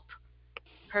help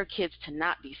her kids to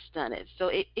not be stunted. So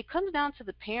it comes down to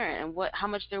the parent and how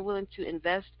much they're willing to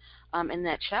invest in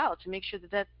that child to make sure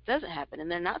that doesn't happen and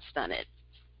they're not stunted.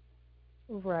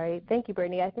 Right. Thank you,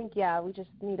 Brittany. I think, yeah, we just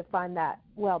need to find that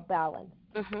well balanced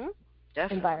Mhm.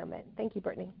 Definitely. environment. Thank you,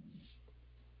 Brittany.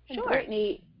 And Sure.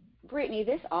 Brittany,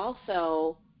 this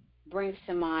also brings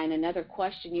to mind another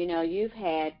question. You've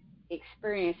had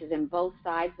experiences in both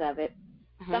sides of it.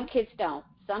 Mhm. Some kids don't.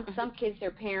 Mhm. Some kids,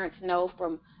 their parents know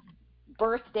from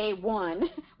birthday one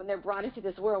when they're brought into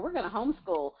this world, we're going to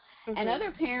homeschool. And Mhm.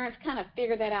 other parents kind of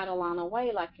figure that out along the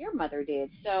way, like your mother did.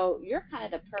 So you're kind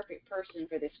of the perfect person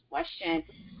for this question.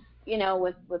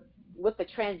 With the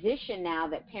transition now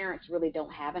that parents really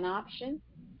don't have an option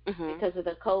Mhm. because of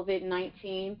the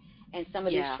COVID-19, and some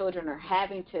of these Yeah. children are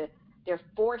they're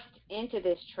forced into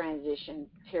this transition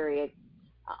period.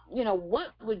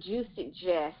 What would you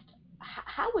suggest?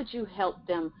 How would you help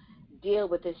them deal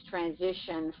with this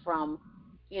transition from,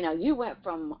 you went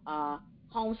from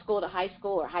homeschool to high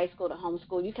school or high school to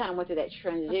homeschool. You kind of went through that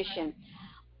transition.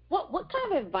 What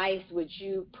kind of advice would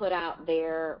you put out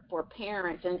there for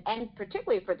parents and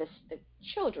particularly for the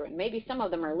children? Maybe some of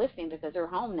them are listening because they're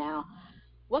home now.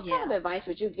 What kind Yeah. of advice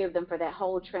would you give them for that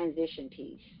whole transition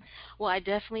piece? Well, I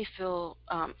definitely feel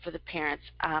for the parents.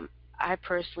 I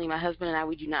personally, my husband and I,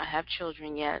 we do not have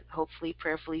children yet. Hopefully,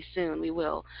 prayerfully soon we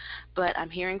will. But I'm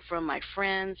hearing from my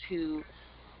friends who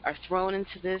are thrown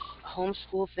into this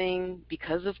homeschool thing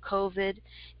because of COVID,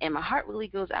 and my heart really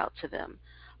goes out to them.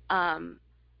 Um,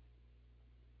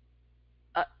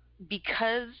 uh,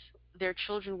 because their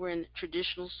children were in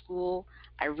traditional school,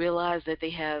 I realize that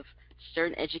they have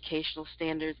certain educational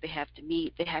standards they have to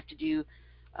meet. They have to do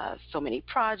so many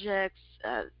projects,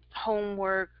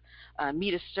 homework,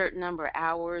 meet a certain number of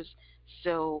hours.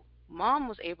 So Mom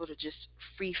was able to just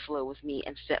free flow with me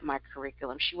and set my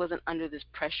curriculum. She wasn't under this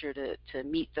pressure to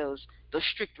meet those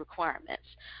strict requirements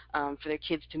for their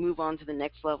kids to move on to the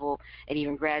next level and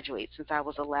even graduate, since I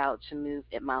was allowed to move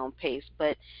at my own pace.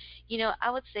 But,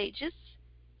 I would say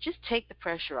just take the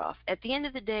pressure off. At the end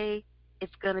of the day,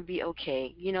 it's going to be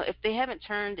okay. If they haven't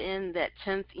turned in that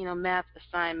 10th, math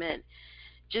assignment,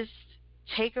 just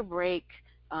take a break.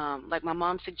 Like my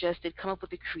mom suggested, come up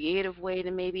with a creative way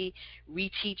to maybe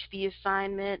reteach the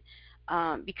assignment,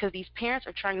 because these parents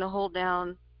are trying to hold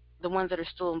down the ones that are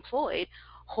still employed,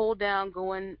 hold down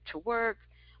going to work,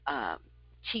 um,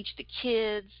 teach the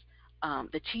kids.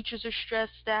 The teachers are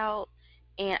stressed out,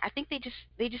 and I think they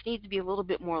just need to be a little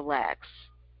bit more lax,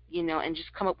 and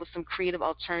just come up with some creative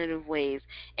alternative ways,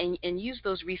 and use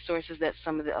those resources that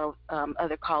some of the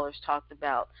other callers talked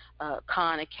about,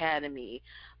 Khan Academy,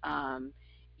 um,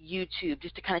 YouTube,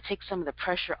 just to kind of take some of the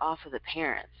pressure off of the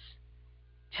parents,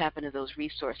 tap into those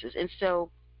resources. And so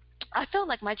I felt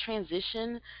like my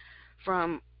transition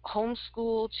from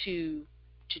homeschool to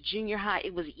junior high,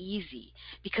 it was easy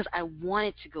because I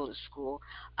wanted to go to school.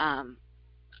 Um,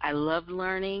 I loved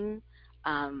learning.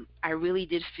 I really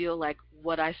did feel like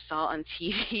what I saw on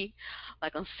TV,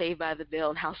 like on Saved by the Bell,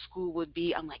 and how school would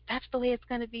be. I'm like, that's the way it's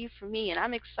going to be for me, and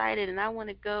I'm excited, and I want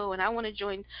to go, and I want to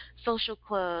join social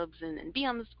clubs and be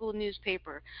on the school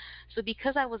newspaper. So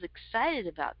because I was excited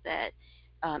about that,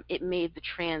 it made the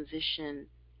transition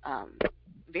um,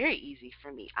 very easy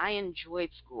for me. I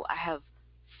enjoyed school. I have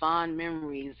fond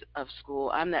memories of school.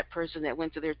 I'm that person that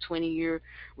went to their 20-year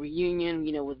reunion,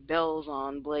 with bells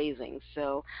on blazing.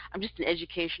 So I'm just an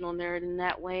educational nerd in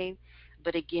that way.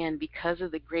 But again, because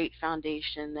of the great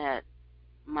foundation that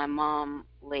my mom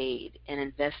laid in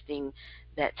investing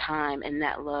that time and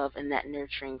that love and that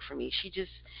nurturing for me, she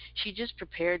just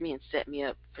prepared me and set me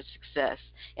up for success.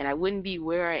 And I wouldn't be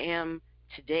where I am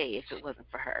today if it wasn't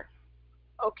for her.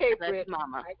 Okay, That's Brittany,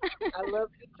 mama. I love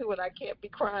you too, and I can't be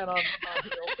crying on here,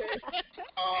 okay?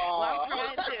 Well, I'm Oh.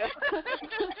 crying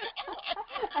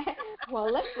too.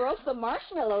 Well, let's roast some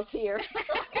marshmallows here.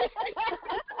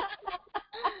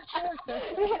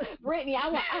 Brittany, I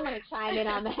want to chime in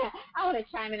on that. I want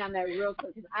to chime in on that real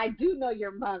quick because I do know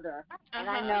your mother, and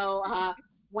I know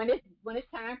when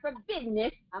it's time for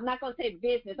business. I'm not gonna say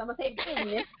business. I'm gonna say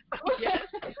business.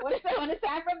 when it's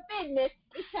time for business,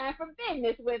 it's time for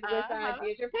business with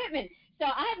Deirdre Pittman. So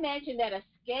I imagine that a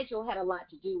schedule had a lot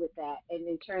to do with that, and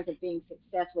in terms of being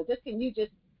successful. Can you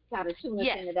just kind of tune us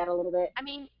Yes. into that a little bit? I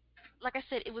mean, like I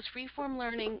said, it was freeform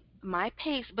learning, my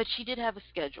pace, but she did have a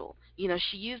schedule.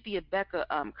 She used the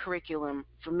Abeka curriculum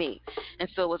for me. And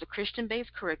so it was a Christian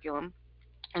based curriculum.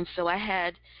 And so I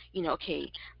had,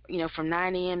 okay, from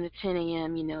 9 a.m. to 10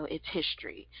 a.m., it's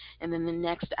history. And then the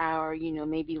next hour,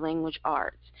 maybe language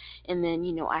arts. And then,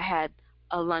 I had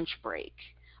a lunch break.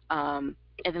 And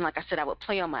then, like I said, I would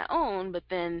play on my own, but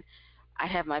then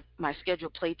I'd have my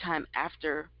scheduled playtime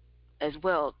after as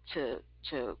well to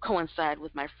coincide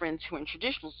with my friends who were in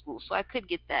traditional school. So I could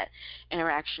get that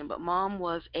interaction. But mom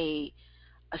was a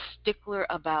stickler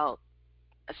about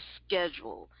a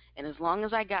schedule. And as long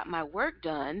as I got my work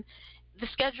done, the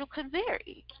schedule could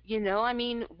vary. I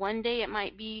mean, one day it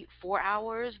might be 4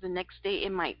 hours, the next day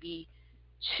it might be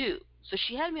two. So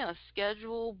she had me on a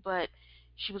schedule, but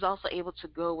she was also able to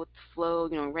go with the flow,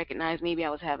 and recognize maybe I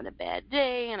was having a bad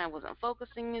day and I wasn't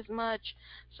focusing as much.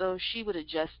 So she would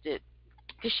adjust it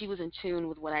because she was in tune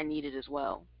with what I needed as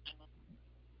well.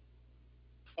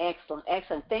 Excellent,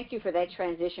 excellent. Thank you for that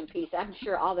transition piece. I'm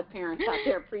sure all the parents out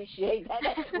there appreciate that.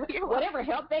 Whatever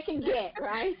help they can get,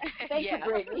 right? Thank you,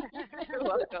 Brittany. You're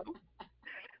welcome.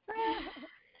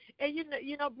 And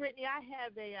Brittany, I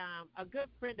have a good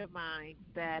friend of mine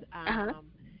that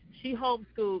she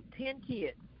homeschooled 10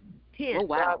 kids. 10. Oh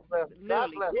wow!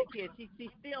 Literally 10 kids. She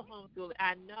still homeschooled.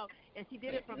 I know, and she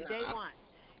did it from day one.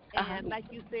 And like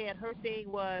you said, her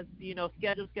thing was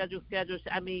schedule.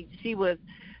 I mean, she was.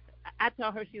 I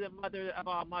tell her she's the mother of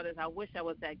all mothers. I wish I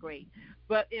was that great.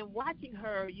 But in watching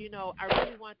her, I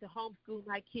really wanted to homeschool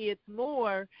my kids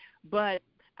more. But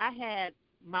I had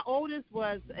my oldest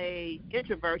was a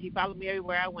introvert. He followed me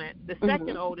everywhere I went. The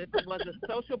second oldest was a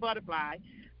social butterfly.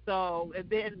 So and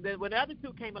then when the other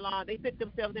two came along, they fit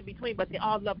themselves in between. But they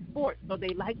all loved sports, so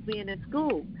they liked being in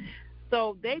school.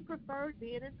 So they preferred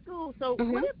being in school. So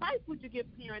what advice would you give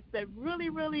parents that really,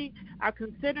 really are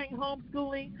considering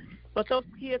homeschooling But those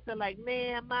kids are like,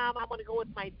 man, Mom, I want to go with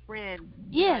my friends. As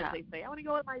Yeah. they say, I want to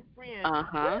go with my friends. What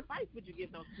Uh-huh. advice would you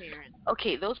give those parents?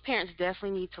 Okay, those parents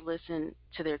definitely need to listen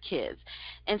to their kids.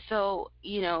 And so,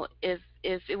 if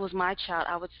it was my child,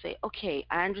 I would say, okay,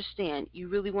 I understand you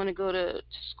really want to go to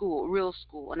school, real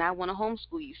school, and I want to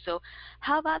homeschool you. So,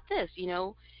 how about this?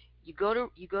 You go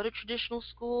to traditional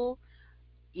school,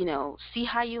 see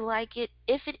how you like it.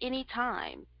 If at any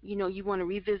time, you want to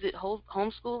revisit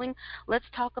homeschooling, let's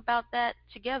talk about that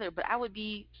together. But I would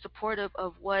be supportive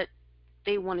of what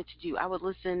they wanted to do. I would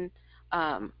listen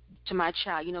to my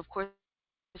child. Of course,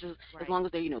 as long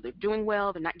as they're doing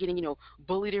well, they're not getting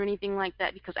bullied or anything like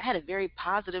that. Because I had a very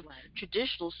positive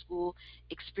traditional school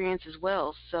experience as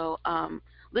well. So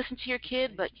listen to your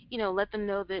kid, but let them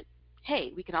know that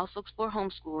hey, we can also explore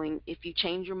homeschooling if you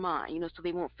change your mind. So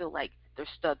they won't feel like they're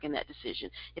stuck in that decision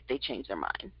if they change their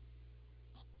mind.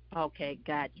 Okay,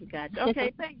 got you.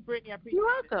 Okay, thanks, Brittany. I You're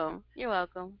appreciate it. welcome. You're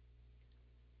welcome.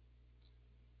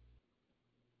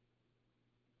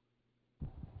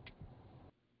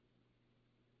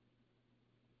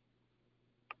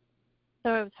 So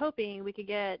I was hoping we could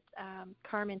get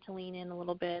Carmen to lean in a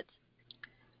little bit,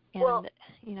 Well,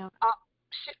 and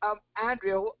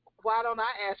Andrea, why don't I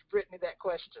ask Brittany that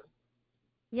question?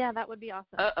 yeah, that would be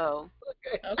awesome. Uh-oh.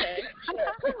 Okay.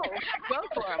 Go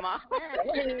for it, Ma. Go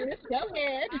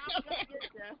ahead.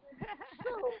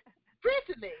 So,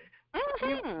 Brittany,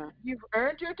 Mm-hmm. you've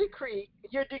earned your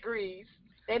degrees,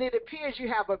 and it appears you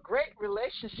have a great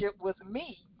relationship with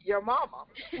me, your mama.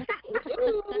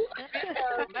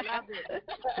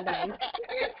 Nice.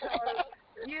 Because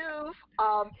you've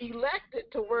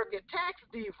elected to work at Tax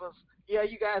Divas. Yeah,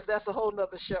 you guys, that's a whole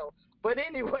nother show. But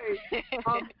anyway,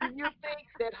 do you think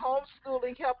that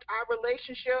homeschooling helped our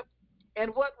relationship?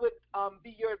 And what would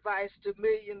be your advice to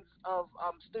millions of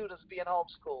students being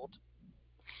homeschooled?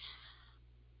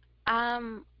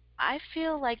 Um, I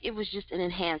feel like it was just an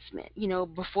enhancement.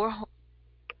 Before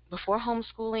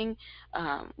homeschooling,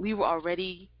 we were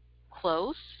already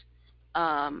close.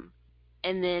 Um,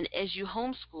 and then as you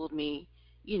homeschooled me,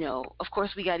 of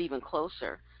course we got even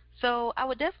closer. So I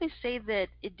would definitely say that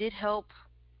it did help.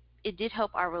 It did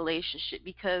help our relationship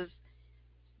because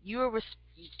you were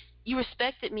you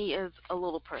respected me as a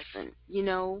little person.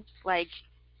 Like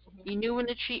you knew when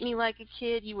to treat me like a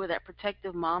kid. You were that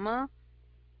protective mama,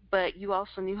 but you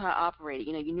also knew how I operated.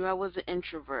 You knew I was an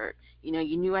introvert. You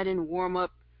knew I didn't warm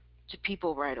up to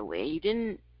people right away.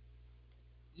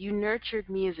 You nurtured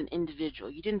me as an individual.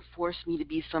 You didn't force me to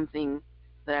be something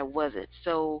that I wasn't.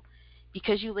 So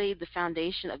because you laid the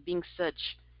foundation of being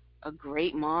such a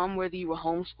great mom, whether you were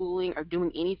homeschooling or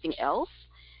doing anything else,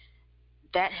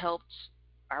 that helped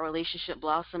our relationship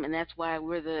blossom, and that's why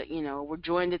we're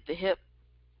joined at the hip,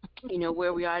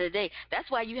 where we are today.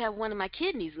 That's why you have one of my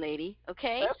kidneys, lady.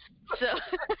 Okay, so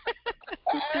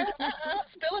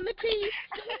Spilling the tea.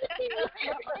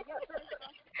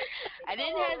 I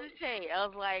didn't hesitate. I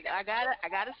was like, I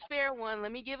got to spare one.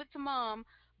 Let me give it to mom.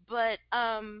 But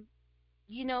to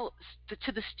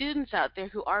the students out there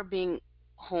who are being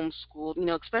homeschooled,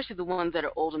 especially the ones that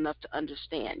are old enough to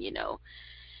understand,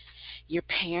 your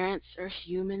parents are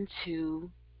human too.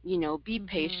 Be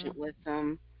patient with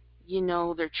them.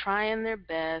 They're trying their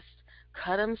best.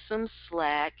 Cut them some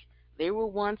slack. They were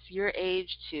once your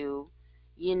age too.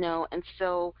 And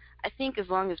so I think as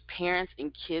long as parents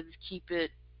and kids keep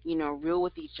it, real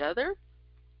with each other,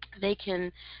 they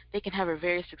can have a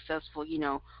very successful,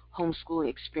 homeschooling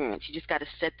experience. You just got to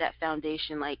set that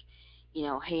foundation, like,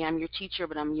 hey, I'm your teacher,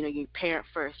 but I'm, your parent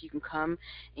first. You can come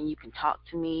and you can talk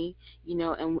to me,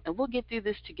 and we'll get through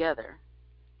this together.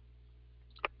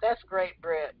 That's great,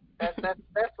 Brett.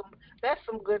 That's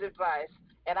some good advice,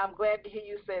 and I'm glad to hear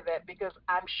you say that because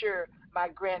I'm sure my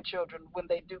grandchildren, when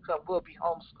they do come, will be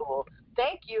homeschooled.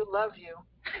 Thank you. Love you.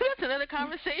 That's another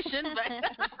conversation, but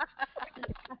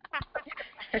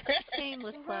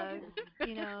Shameless plug.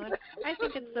 I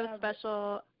think it's so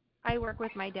special. I work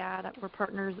with my dad. We're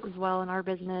partners as well in our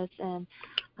business, and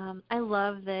I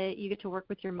love that you get to work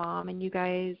with your mom and you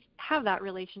guys have that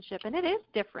relationship, and it is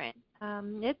different.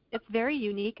 It's very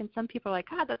unique, and some people are like,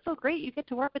 God, that's so great. You get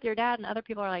to work with your dad, and other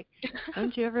people are like,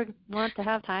 don't you ever want to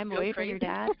have time away from your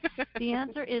dad? The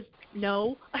answer is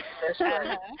no.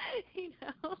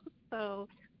 So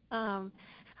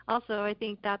also I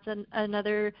think that's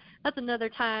another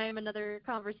time, another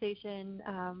conversation.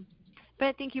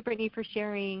 But thank you, Brittany, for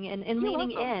sharing and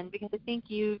leaning in, because I think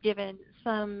you've given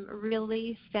some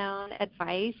really sound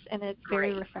advice, and it's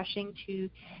very refreshing to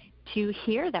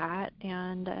hear that.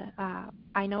 And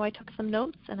I know I took some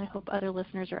notes, and I hope other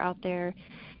listeners are out there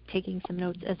taking some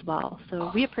notes as well. So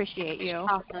we appreciate you.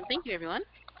 Awesome. Thank you, everyone.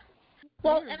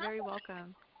 Well, You're and very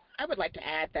welcome. I would like to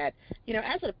add that,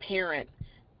 as a parent,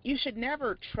 you should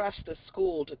never trust the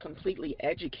school to completely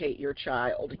educate your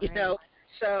child, Right.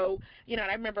 So, and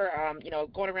I remember,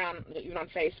 going around even on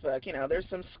Facebook, there's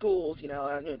some schools,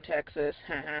 in Texas,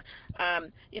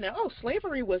 oh,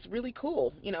 slavery was really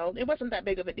cool, it wasn't that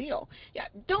big of a deal. Yeah,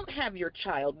 don't have your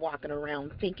child walking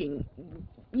around thinking,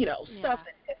 stuff Yeah.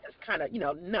 that is kind of,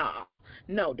 nah.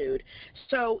 No, dude.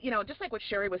 So, just like what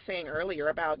Sherry was saying earlier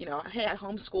about, hey, I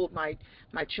homeschooled my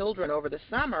children over the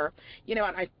summer, and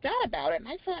I thought about it, and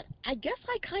I thought, I guess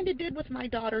I kind of did with my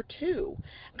daughter, too,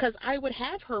 because I would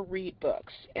have her read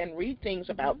books and read things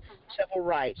about civil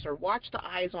rights or watch the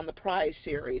Eyes on the Prize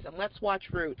series and Let's Watch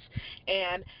Roots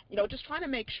and, just trying to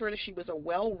make sure that she was a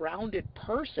well-rounded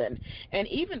person. And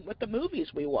even with the movies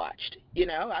we watched,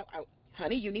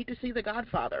 honey, you need to see The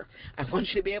Godfather. I want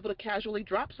you to be able to casually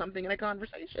drop something in a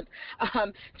conversation.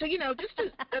 So, just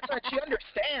that's what she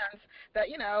understands that,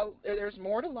 there's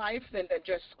more to life than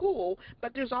just school,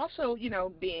 but there's also,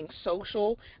 being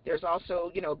social. There's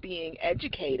also, being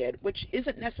educated, which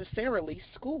isn't necessarily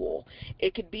school.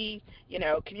 It could be,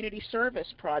 community service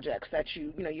projects that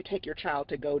you take your child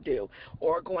to go do,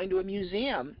 or going to a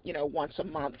museum, once a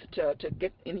month to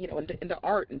get into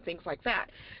art and things like that.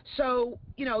 So,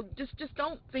 just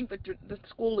don't think that the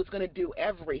school is going to do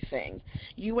everything.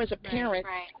 You as a parent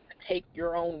take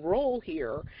your own role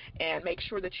here and make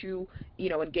sure that you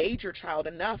engage your child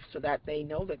enough so that they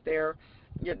know that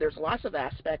there's lots of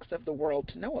aspects of the world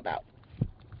to know about.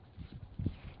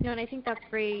 And I think that's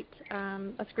great.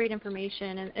 That's great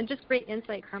information and just great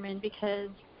insight, Carmen, because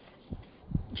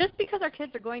just because our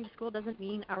kids are going to school doesn't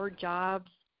mean our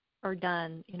jobs are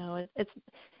done.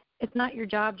 It's not your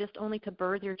job just only to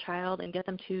birth your child and get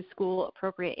them to school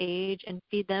appropriate age and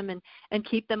feed them and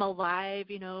keep them alive,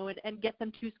 and get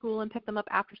them to school and pick them up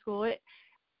after school.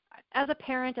 As a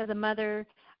parent, as a mother,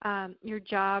 your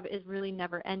job is really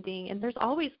never ending, and there's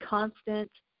always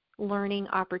constant learning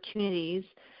opportunities,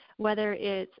 whether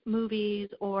it's movies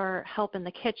or help in the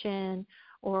kitchen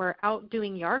or out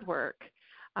doing yard work.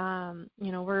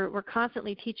 We're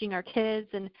constantly teaching our kids,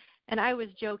 and I was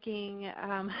joking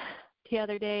the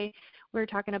other day. We were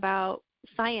talking about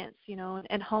science,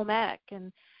 and home ec,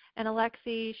 and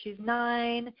Alexi, she's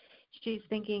 9. She's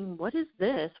thinking, what is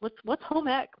this? What's home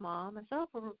ec, Mom? I said,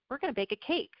 oh, we're going to bake a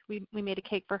cake. We made a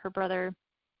cake for her brother,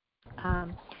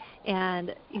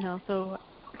 and so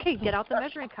okay, get out the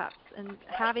measuring cups, and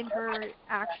having her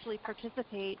actually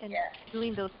participate in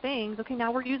doing those things. Okay,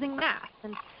 now we're using math,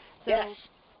 and so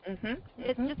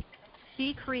it's just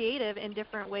be creative in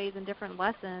different ways and different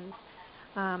lessons,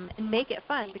 and make it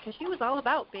fun, because she was all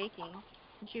about baking,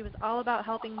 and she was all about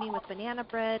helping me with banana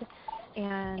bread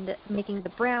and making the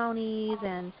brownies,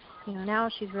 and now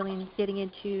she's really getting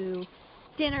into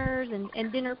dinners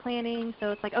and dinner planning.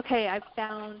 So it's like, okay, I've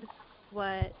found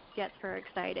what gets her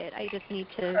excited. I just need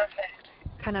to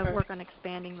kind of work on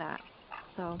expanding that.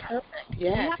 So we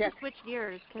have to switch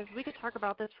gears, because we could talk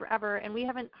about this forever, and we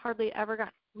haven't hardly ever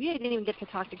we didn't even get to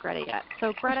talk to Greta yet.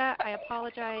 So Greta, I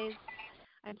apologize.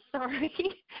 I'm sorry.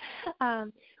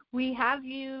 We have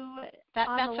you.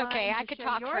 That's okay. I could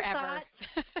talk forever.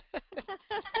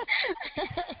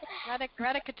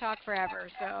 Greta could talk forever.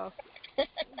 So.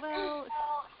 Well,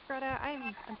 Greta,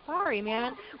 I'm sorry,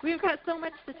 man. We've got so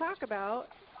much to talk about.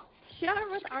 Share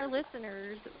with our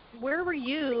listeners, where were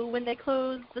you when they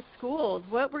closed the schools?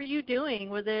 What were you doing?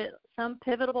 Was it some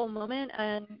pivotal moment?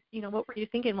 And, what were you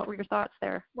thinking? What were your thoughts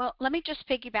there? Well, let me just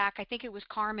piggyback. I think it was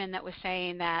Carmen that was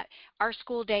saying that our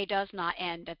school day does not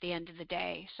end at the end of the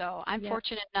day. So I'm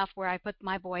fortunate enough where I put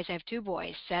my boys, I have 2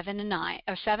 boys, 7 and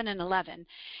 11,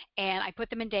 and I put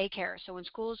them in daycare. So when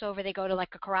school's over, they go to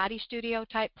like a karate studio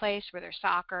type place where there's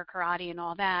soccer, karate, and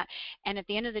all that. And at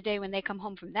the end of the day, when they come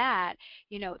home from that,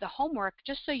 the homework,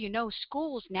 just so you know,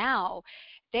 schools now,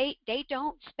 they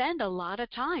don't spend a lot of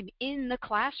time in the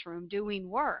classroom doing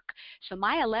work. So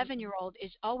my 11-year-old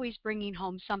is always bringing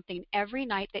home something every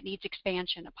night that needs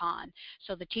expansion upon.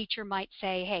 So the teacher might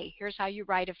say, hey, here's how you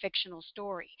write a fictional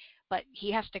story. But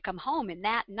he has to come home and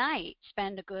that night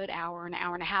spend a good hour, an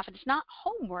hour and a half. And it's not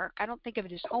homework. I don't think of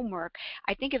it as homework.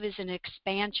 I think of it as an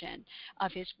expansion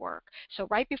of his work. So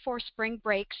right before spring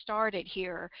break started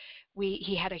here,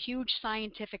 He had a huge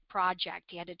scientific project.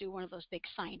 He had to do one of those big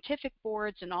scientific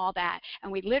boards and all that.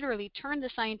 And we literally turned the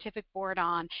scientific board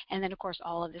on, and then, of course,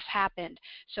 all of this happened.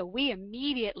 So we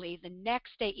immediately, the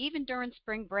next day, even during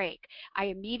spring break, I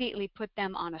immediately put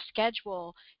them on a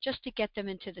schedule just to get them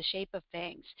into the shape of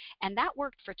things. And that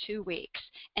worked for 2 weeks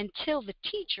until the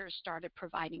teachers started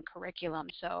providing curriculum.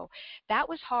 So that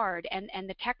was hard. And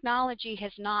the technology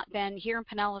has not been, here in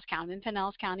Pinellas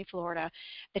County, Florida,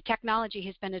 the technology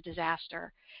has been a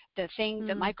disaster. The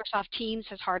Microsoft Teams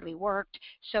has hardly worked.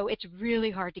 So it's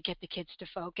really hard to get the kids to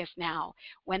focus now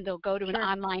when they'll go to an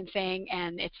online thing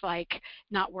and it's like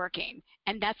not working.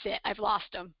 And that's it. I've lost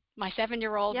them. My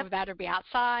 7-year-old would rather be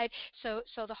outside. So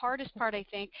the hardest part, I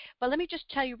think, but let me just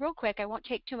tell you real quick, I won't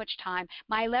take too much time.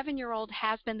 My 11-year-old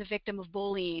has been the victim of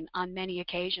bullying on many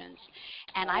occasions.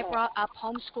 And I brought up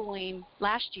homeschooling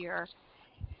last year,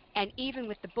 and even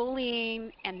with the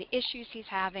bullying and the issues he's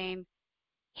having,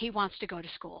 he wants to go to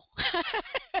school.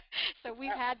 So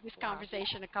we've had this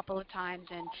conversation a couple of times,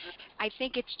 and I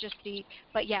think it's just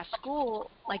but yeah, school,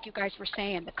 like you guys were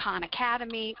saying, the Khan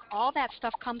Academy, all that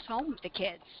stuff comes home with the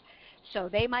kids. So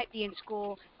they might be in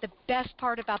school. The best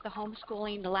part about the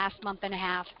homeschooling the last month and a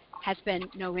half has been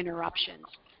no interruptions.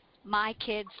 My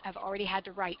kids have already had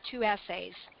to write 2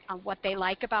 essays on what they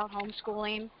like about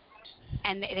homeschooling,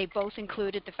 and they both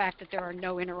included the fact that there are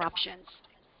no interruptions,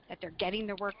 that they're getting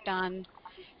their work done.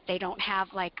 They don't have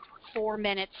like 4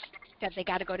 minutes that they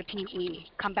got to go to PE,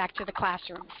 come back to the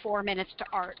classroom, 4 minutes to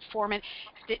art, 4 minutes.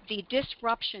 The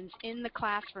disruptions in the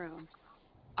classroom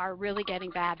are really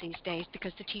getting bad these days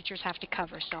because the teachers have to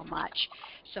cover so much.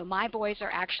 So my boys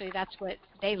are actually,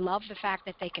 they love the fact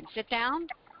that they can sit down,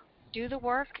 do the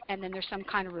work, and then there's some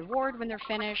kind of reward when they're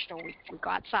finished, or we go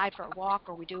outside for a walk,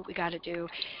 or we do what we got to do.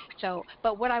 So,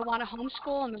 but what I want to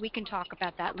homeschool, and we can talk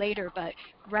about that later, but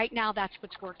right now that's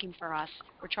what's working for us.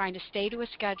 We're trying to stay to a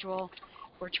schedule.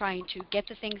 We're trying to get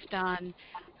the things done.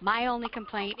 My only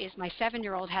complaint is my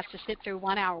 7-year-old has to sit through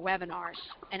 1-hour webinars,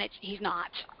 and he's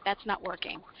not. That's not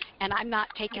working. And I'm not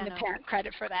taking the parent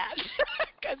credit for that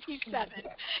because he's 7.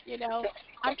 You know,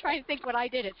 I'm trying to think what I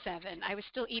did at 7. I was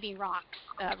still eating rocks,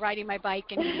 riding my bike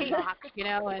and eating rocks, you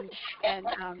know, and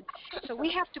so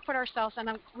we have to put ourselves, and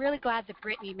I'm really glad that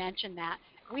Brittany mentioned that,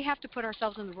 we have to put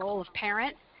ourselves in the role of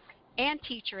parent and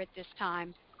teacher at this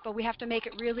time, but we have to make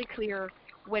it really clear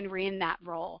when we're in that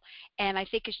role. And I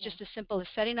think it's just as simple as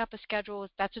setting up a schedule.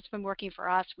 That's what's been working for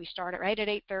us. We start it right at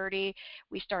 8:30.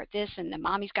 We start this, and then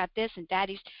mommy's got this, and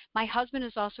daddy's. My husband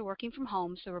is also working from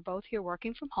home, so we're both here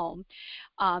working from home.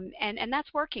 And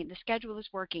that's working. The schedule is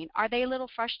working. Are they a little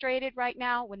frustrated right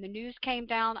now? When the news came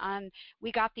down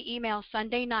we got the email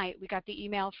Sunday night. We got the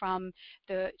email from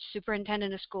the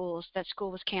superintendent of schools that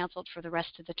school was canceled for the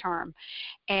rest of the term.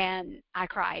 And I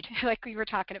cried, like we were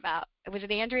talking about. Was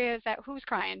it Andrea? Is that who's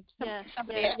crying?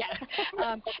 Somebody.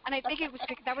 Yeah. And I think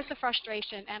that was the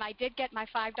frustration. And I did get my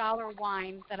 $5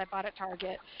 wine that I bought at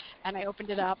Target, and I opened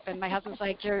it up, and my husband's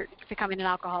like, "You're becoming an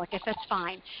alcoholic." I said, "That's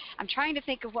fine." I'm trying to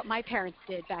think of what my parents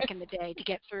did back in the day to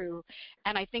get through,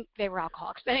 and I think they were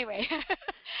alcoholics. But anyway,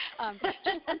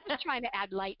 just trying to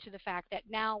add light to the fact that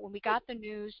now, when we got the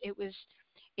news, it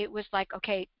was like,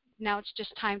 okay, now it's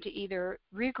just time to either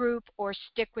regroup or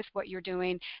stick with what you're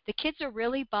doing. The kids are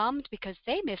really bummed because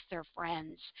they miss their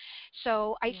friends.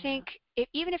 So I think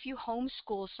even if you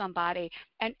homeschool somebody,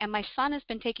 and my son has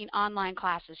been taking online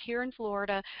classes. Here in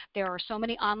Florida, there are so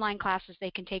many online classes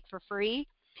they can take for free,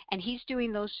 and he's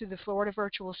doing those through the Florida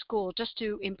Virtual School just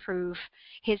to improve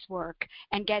his work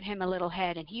and get him a little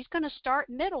ahead. And he's going to start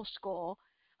middle school.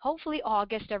 Hopefully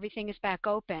August, everything is back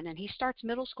open, and he starts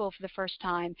middle school for the first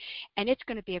time, and it's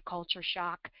going to be a culture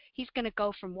shock. He's going to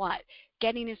go from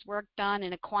getting his work done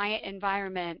in a quiet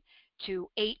environment to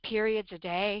 8 periods a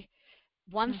day.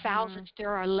 1,000, there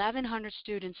are 1,100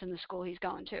 students in the school he's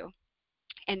going to,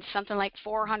 and something like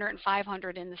 400 and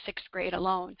 500 in the 6th grade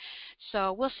alone.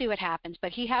 So we'll see what happens.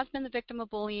 But he has been the victim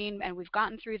of bullying, and we've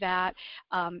gotten through that.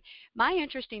 My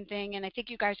interesting thing, and I think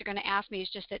you guys are going to ask me, is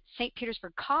just at St.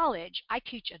 Petersburg College, I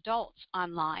teach adults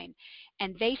online,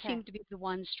 and they seem to be the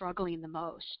ones struggling the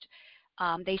most.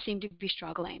 They seem to be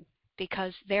struggling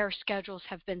because their schedules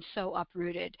have been so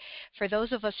uprooted. For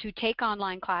those of us who take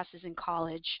online classes in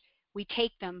college, we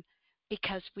take them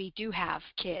because we do have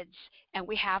kids and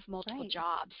we have multiple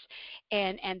jobs,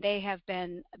 and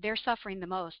they're suffering the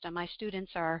most. And my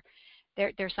students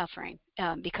they're suffering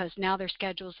because now their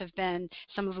schedules have been,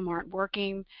 some of them aren't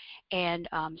working, and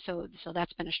so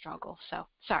that's been a struggle. So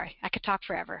sorry, I could talk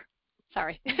forever.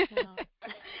 Sorry.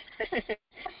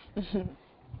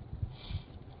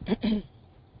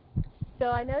 So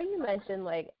I know you mentioned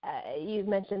like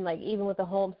even with the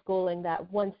homeschooling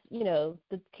that once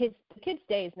the kids'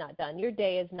 day is not done, your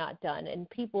day is not done, and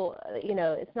people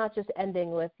it's not just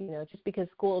ending with just because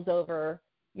school's over,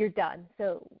 you're done.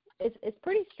 So it's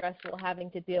pretty stressful having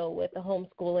to deal with the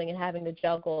homeschooling and having to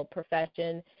juggle a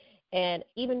profession, and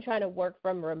even trying to work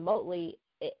from remotely.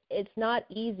 It's not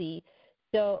easy.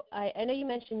 So I know you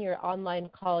mentioned you're an online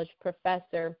college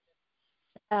professor.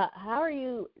 How are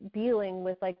you dealing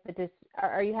with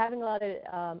are you having a lot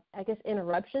of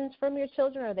interruptions from your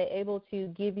children? Are they able to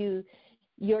give you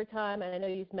your time? And I know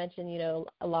you've mentioned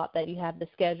a lot that you have the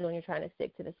schedule and you're trying to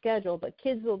stick to the schedule, but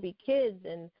kids will be kids.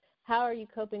 And how are you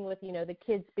coping with the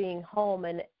kids being home,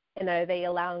 and are they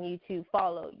allowing you to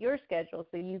follow your schedule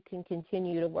so you can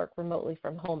continue to work remotely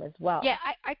from home as well? Yeah,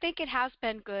 I think it has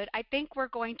been good. I think we're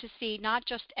going to see not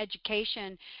just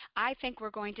education. I think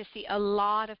we're going to see a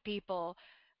lot of people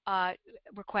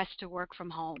request to work from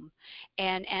home,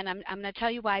 and I'm going to tell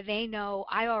you why. They know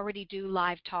I already do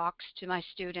live talks to my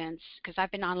students because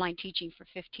I've been online teaching for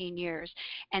 15 years,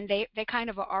 and they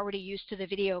kind of are already used to the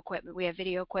video equipment. We have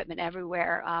video equipment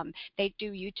everywhere. They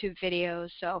do YouTube videos,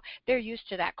 so they're used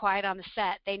to that. Quiet on the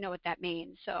set, they know what that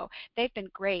means. So they've been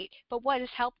great. But what has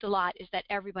helped a lot is that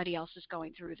everybody else is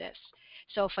going through this.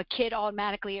 So if a kid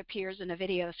automatically appears in a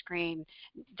video screen,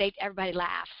 everybody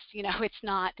laughs. It's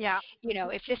not. Yeah.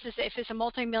 If it's a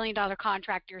multi-million-dollar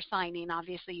contract you're signing,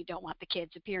 obviously you don't want the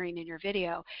kids appearing in your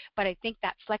video. But I think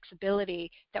that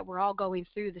flexibility that we're all going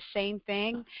through the same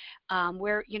thing,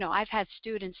 where I've had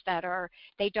students that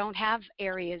they don't have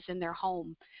areas in their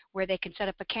home where they can set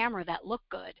up a camera that look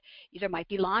good. There might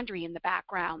be laundry in the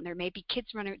background. There may be kids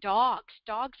running. Dogs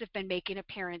have been making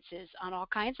appearances on all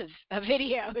kinds of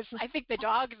videos. I think the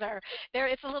dogs are there.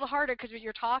 It's a little harder because when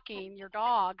you're talking, your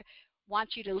dog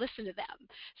wants you to listen to them.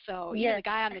 So even the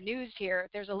guy on the news here,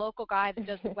 there's a local guy that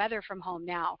does the weather from home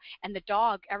now, and the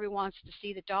dog, everyone wants to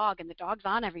see the dog, and the dog's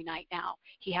on every night now.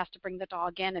 He has to bring the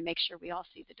dog in and make sure we all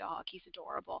see the dog. He's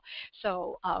adorable.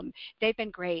 So they've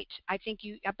been great. But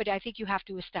I think you have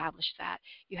to establish that.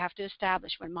 You have to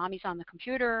establish when mommy's on the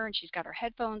computer and she's got her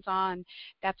headphones on,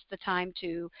 that's the time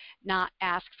to not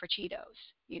ask for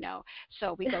Cheetos.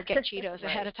 So we go get Cheetos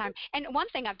ahead of time. And one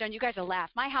thing I've done, you guys will laugh,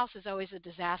 my house is always a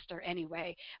disaster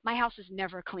anyway. My house is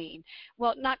never clean.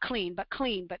 Well, not clean, but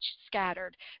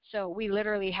scattered. So we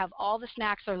literally have all the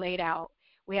snacks are laid out.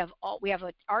 We have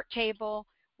an art table.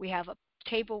 We have a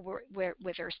table where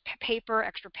there's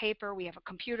extra paper. We have a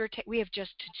computer. We have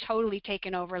just totally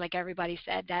taken over, like everybody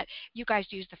said, that you guys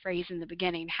used the phrase in the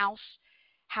beginning, house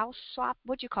swap.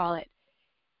 What'd you call it?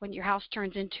 When your house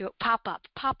turns into a pop-up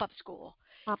school.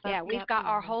 Yeah, we've got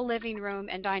our whole living room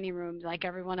and dining room, like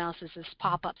everyone else's, is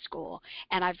pop-up school.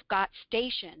 And I've got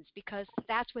stations because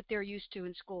that's what they're used to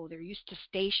in school. They're used to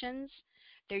stations.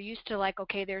 They're used to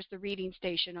okay, there's the reading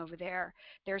station over there.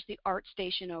 There's the art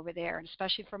station over there. And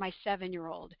especially for my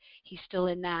 7-year-old, he's still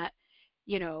in that,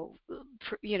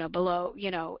 below,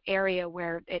 area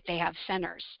where they have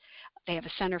centers. They have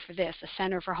a center for this, a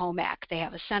center for home ec. They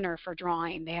have a center for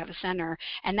drawing. They have a center,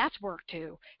 and that's work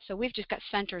too. So we've just got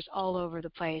centers all over the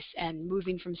place, and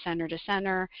moving from center to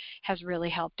center has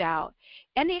really helped out.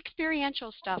 And the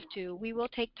experiential stuff too. We will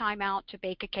take time out to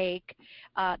bake a cake.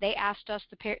 They asked us,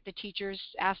 the teachers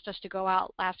asked us to go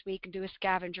out last week and do a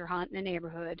scavenger hunt in the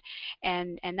neighborhood,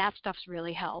 and that stuff's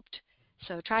really helped.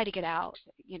 So try to get out,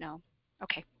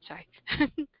 Okay, sorry.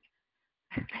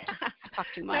 I talk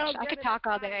too much. I could talk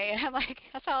all day. I'm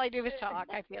that's all I do is talk,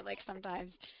 I feel like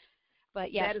sometimes.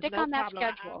 But yeah, stick on that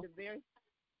schedule.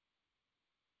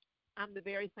 I'm the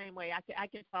very same way. I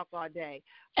can talk all day.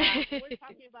 We're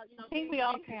talking about, I think we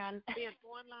all can. Being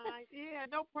online. Yeah,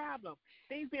 no problem.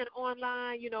 Things being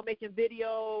online, making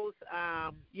videos,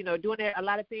 doing a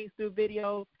lot of things through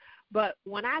videos. But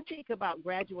when I think about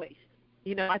graduation,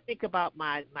 I think about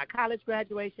my college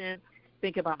graduation,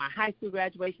 think about my high school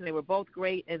graduation. They were both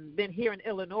great. And then here in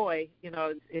Illinois,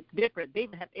 it's different. They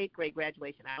even have 8th grade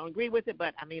graduation. I don't agree with it,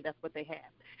 but, that's what they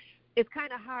have. It's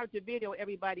kind of hard to video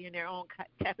everybody in their own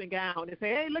cap and gown and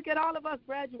say, hey, look at all of us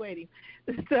graduating.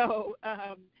 So,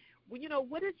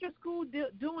 what is your school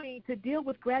doing to deal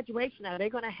with graduation? Are they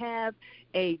going to have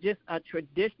just a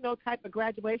traditional type of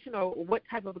graduation, or what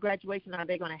type of graduation are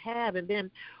they going to have? And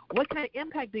then what kind of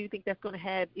impact do you think that's going to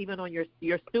have even on your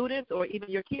students or even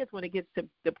your kids when it gets to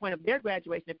the point of their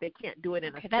graduation if they can't do it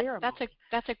in a ceremony?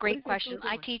 That's a great question.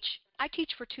 I I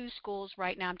teach for 2 schools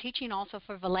right now. I'm teaching also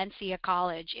for Valencia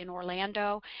College in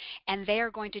Orlando, and they are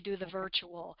going to do the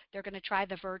virtual. They're going to try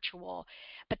the virtual.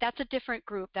 But that's a different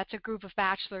group. That's a group of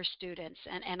bachelor students,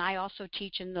 and I also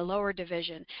teach in the lower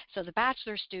division. So the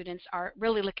bachelor students are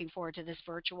really looking forward to this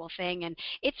virtual thing, and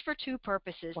it's for 2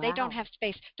 purposes. Wow. They don't have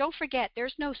space. Don't forget,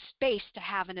 there's no space to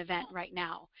have an event right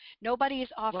now. Nobody is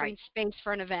offering space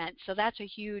for an event, so that's a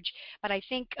huge, but I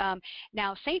think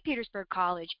now St. Petersburg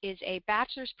College is a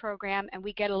bachelor's program, and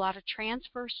we get a lot of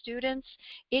transfer students.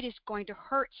 It is going to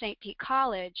hurt St. Pete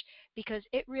College because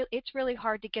it's really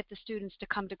hard to get the students to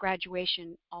come to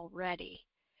graduation already.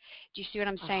 Do you see what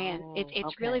I'm saying?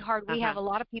 It's really hard. We have a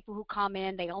lot of people who come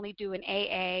in, they only do an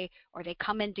AA, or they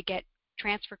come in to get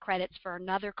transfer credits for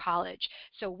another college.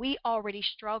 So we already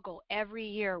struggle every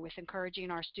year with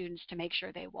encouraging our students to make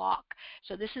sure they walk.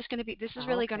 So this is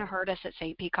really going to hurt us at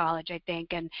St. Pete College, I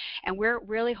think, and we're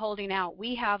really holding out.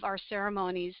 We have our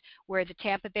ceremonies where the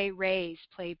Tampa Bay Rays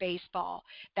play baseball.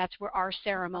 That's where our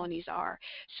ceremonies are.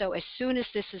 So as soon as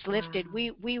this is lifted,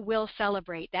 we will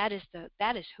celebrate. That is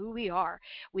who we are.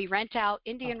 We rent out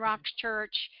Indian Rocks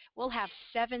Church. We'll have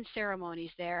 7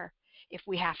 ceremonies there if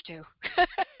we have to.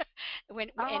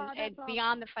 And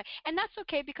beyond the fight. And that's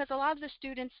okay, because a lot of the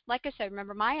students, like I said,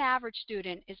 remember, my average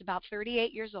student is about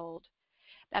 38 years old.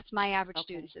 That's my average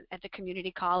students at the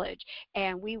community college,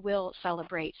 and we will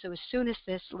celebrate. So as soon as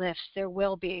this lifts, there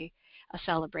will be a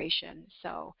celebration.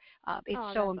 So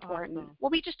it's so important. Awesome.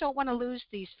 Well, we just don't want to lose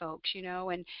these folks,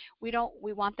 and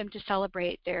we want them to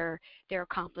celebrate their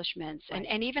accomplishments. Right.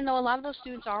 And even though a lot of those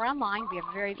students are online, we have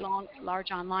a very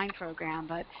large online program,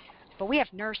 but we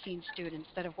have nursing students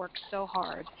that have worked so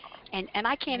hard. And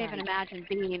I can't even imagine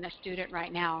being a student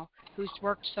right now who's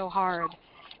worked so hard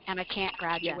and I can't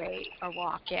graduate or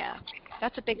walk. Yeah,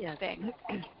 that's a big thing.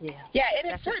 Yeah,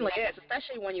 and it certainly is,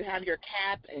 especially when you have your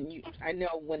cap. And I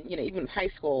know when, even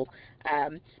high school,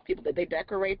 people, they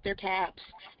decorate their caps.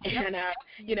 And,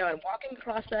 and walking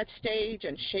across that stage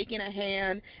and shaking a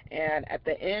hand. And at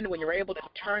the end, when you're able to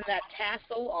turn that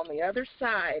tassel on the other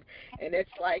side, and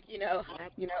it's like,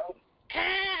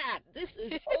 this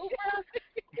is over,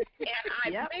 and I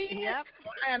made it,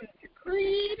 I'm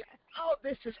decreed,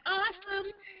 this is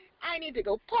awesome, I need to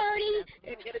go party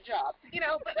and get a job,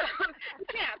 but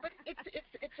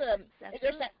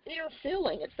there's that inner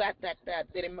feeling, it's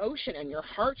that emotion, and your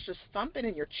heart's just thumping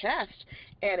in your chest,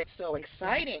 and it's so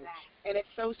exciting, and it's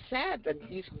so sad that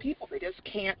these people, they just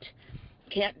can't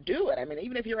do it. I mean,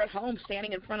 even if you're at home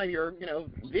standing in front of your,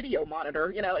 video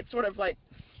monitor, it's sort of like,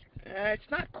 it's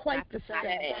not quite the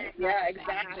same. Yeah,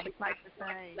 exactly. Not quite the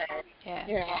same.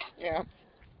 Yeah,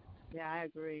 I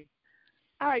agree.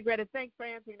 All right, Greta, thanks for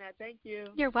answering that. Thank you.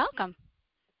 You're welcome.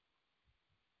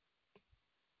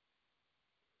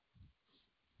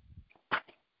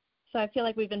 So I feel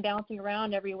like we've been bouncing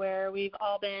around everywhere. We've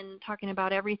all been talking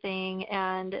about everything,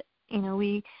 and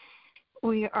we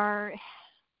are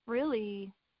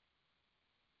really.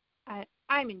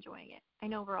 I'm enjoying it. I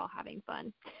know we're all having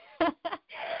fun.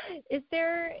 Is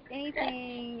there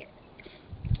anything,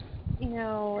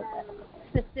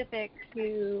 specific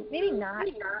to maybe not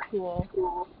school?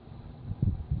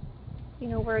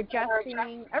 We're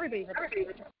adjusting. Everybody's adjusting,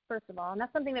 first of all, and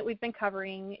that's something that we've been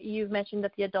covering. You've mentioned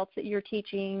that the adults that you're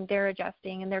teaching, they're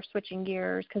adjusting and they're switching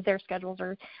gears because their schedules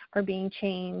are being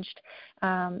changed.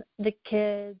 The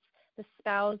kids, the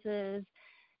spouses,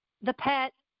 the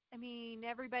pets. I mean,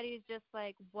 everybody's just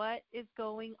like, what is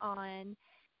going on?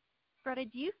 Greta,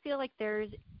 do you feel like there's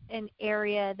an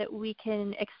area that we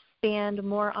can expand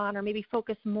more on, or maybe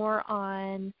focus more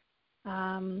on,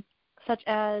 such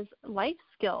as life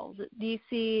skills? Do you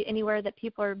see anywhere that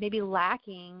people are maybe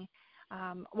lacking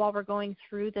while we're going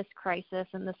through this crisis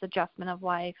and this adjustment of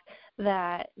life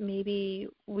that maybe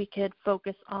we could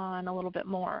focus on a little bit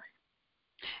more?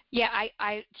 Yeah,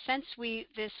 I since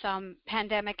this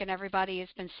pandemic and everybody has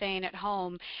been staying at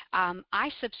home,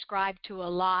 I subscribe to a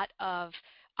lot of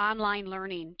online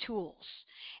learning tools,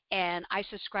 and I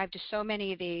subscribe to so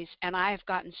many of these, and I've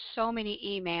gotten so many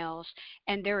emails,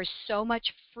 and there is so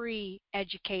much free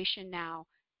education now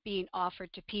being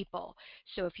offered to people.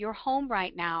 So if you're home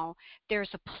right now, there's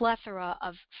a plethora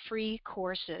of free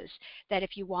courses that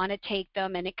if you want to take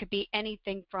them, and it could be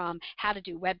anything from how to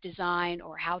do web design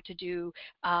or how to do,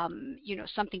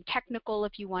 something technical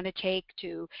if you want to take,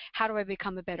 to how do I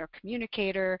become a better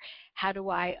communicator, how do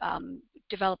I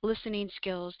develop listening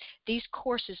skills. These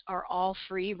courses are all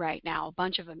free right now, a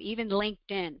bunch of them. Even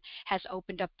LinkedIn has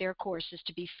opened up their courses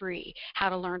to be free. How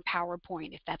to learn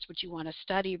PowerPoint, if that's what you want to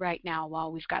study right now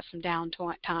while we've got some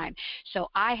downtime. So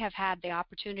I have had the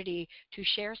opportunity to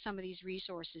share some of these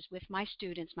resources with my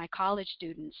students, my college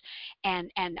students, and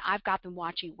I've got them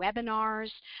watching webinars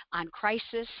on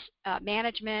crisis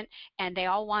management, and they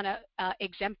all want to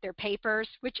exempt their papers,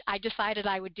 which I decided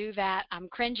I would do that. I'm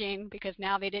cringing because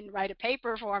now they didn't write a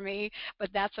paper for me, but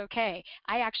that's okay.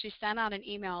 I actually sent out an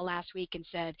email last week and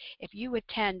said, if you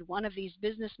attend one of these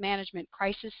business management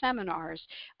crisis seminars,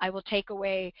 I will take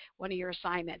away one of your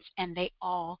assignments, and they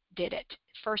all did it.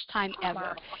 First time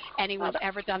ever anyone's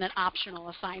ever done an optional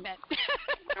assignment.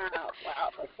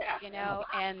 You know,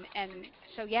 and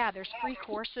so yeah, there's free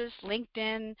courses,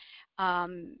 LinkedIn.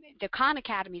 The Khan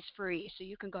Academy is free, so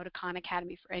you can go to Khan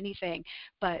Academy for anything.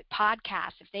 But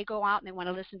podcasts, if they go out and they want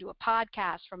to listen to a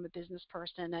podcast from a business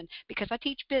person, and because I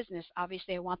teach business,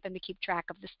 obviously I want them to keep track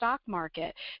of the stock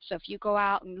market. So if you go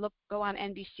out and go on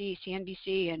NBC,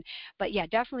 CNBC, but yeah,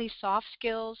 definitely soft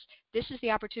skills. This is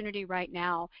the opportunity right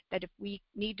now that if we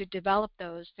need to develop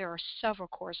those, there are several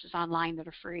courses online that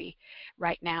are free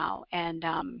right now. And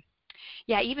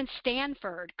yeah, even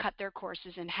Stanford cut their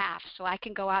courses in half, so I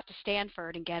can go out to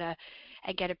Stanford and get a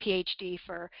PhD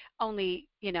for only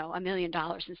 $1 million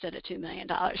instead of $2 million.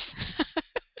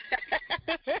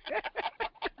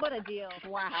 What a deal!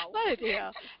 Wow, what a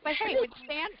deal! But hey, with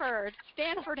Stanford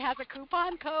has a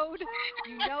coupon code.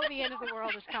 You know the end of the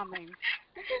world is coming.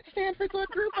 Stanford's on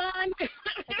Groupon.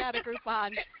 I got a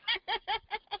Groupon.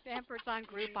 Stanford's on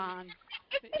Groupon.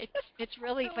 It's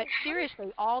really, but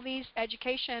seriously, all these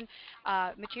education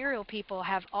material people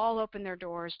have all opened their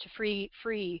doors to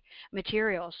free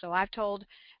material. So I've told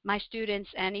my students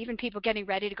and even people getting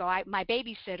ready to go. My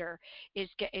babysitter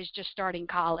is just starting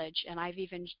college, and I've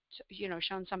even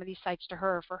shown some of these sites to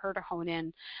her for her to hone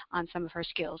in on some of her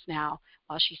skills now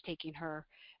while she's taking her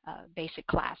basic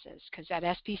classes, because at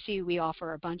SPC we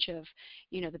offer a bunch of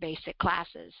the basic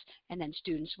classes, and then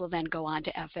students will then go on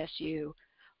to FSU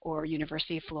or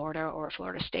University of Florida or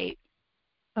Florida State.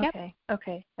 Okay,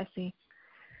 okay, I see.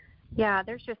 Yeah,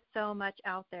 there's just so much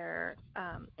out there,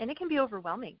 and it can be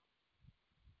overwhelming.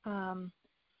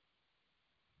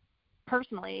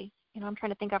 Personally, I'm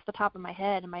trying to think off the top of my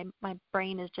head, and my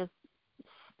brain is just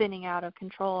spinning out of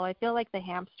control. I feel like the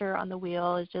hamster on the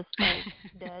wheel is just like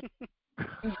dead.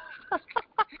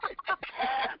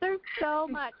 There's so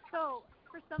much. So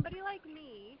for somebody like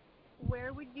me,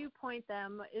 where would you point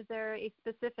them? Is there a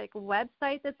specific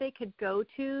website that they could go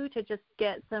to just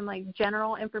get some like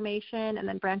general information and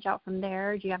then branch out from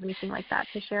there? Do you have anything like that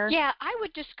to share? Yeah, I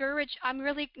would discourage, I'm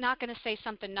really not going to say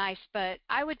something nice, but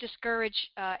I would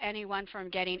discourage anyone from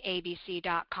getting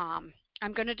abc.com.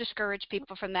 I'm going to discourage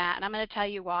people from that, and I'm going to tell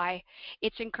you why.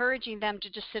 It's encouraging them to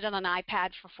just sit on an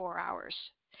iPad for 4 hours.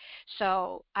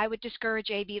 So I would discourage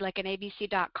like an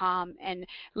abc.com, and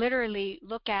literally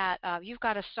look at, you've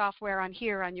got a software on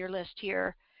here on your list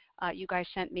here. You guys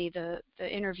sent me the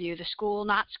interview, the school,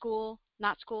 not school.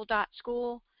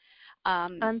 Unschool.school,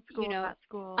 and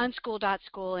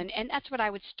that's what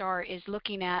I would start, is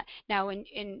looking at. Now,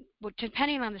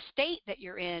 depending on the state that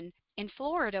you're in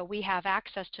Florida, we have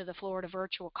access to the Florida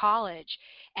Virtual College,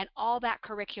 and all that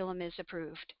curriculum is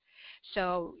approved.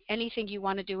 So anything you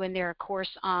want to do in there, a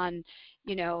course on,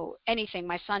 anything.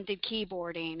 My son did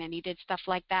keyboarding, and he did stuff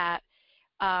like that.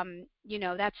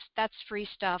 That's free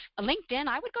stuff. LinkedIn,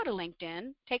 I would go to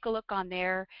LinkedIn, take a look on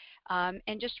there,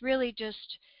 and just really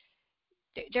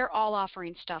they're all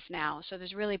offering stuff now. So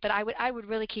there's really, but I would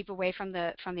really keep away from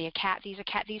these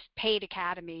paid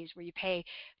academies where you pay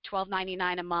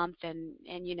 $12.99 a month and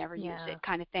you never use it,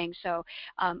 kind of thing. So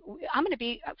I'm going to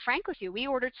be frank with you. We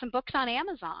ordered some books on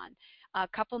Amazon. A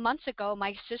couple months ago,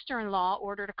 my sister-in-law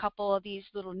ordered a couple of these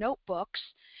little notebooks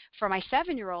for my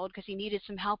 7-year-old because he needed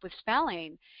some help with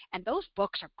spelling. And those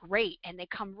books are great, and they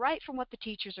come right from what the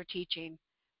teachers are teaching.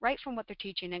 Right from what they're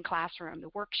teaching in classroom. The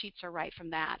worksheets are right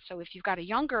from that. So if you've got a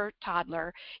younger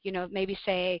toddler, maybe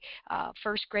say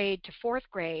first grade to fourth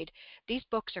grade, these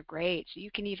books are great. So you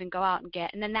can even go out and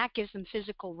and then that gives them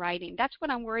physical writing. That's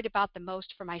what I'm worried about the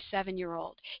most for my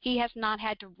 7-year-old. He has not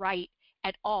had to write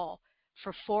at all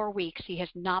for 4 weeks. He has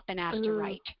not been asked to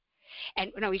write.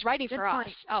 And no, he's writing for us.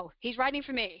 Oh, he's writing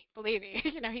for me, believe me.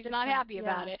 He's not happy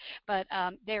about it. But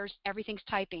everything's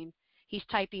typing. He's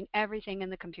typing everything in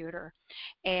the computer,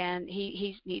 and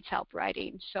he needs help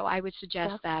writing. So I would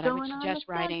suggest that. I would suggest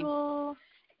writing. Go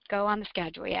on the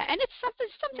schedule, yeah. And it's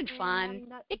something fun.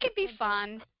 It can be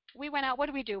fun. We went out. What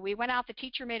did we do? We went out. The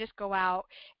teacher made us go out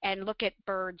and look at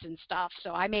birds and stuff.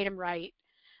 So I made him write.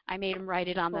 I made them write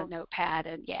it on the notepad,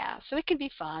 and so it can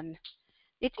be fun.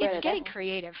 It's getting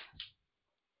creative.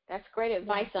 That's great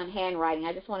advice on handwriting.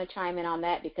 I just want to chime in on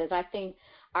that because I think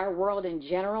our world in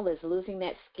general is losing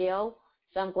that skill.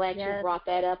 So I'm glad you brought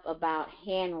that up about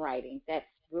handwriting.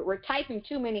 We're typing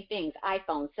too many things,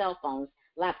 iPhones, cell phones,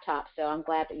 laptops. So I'm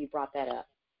glad that you brought that up.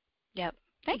 Yep.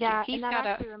 Thank you. He's and that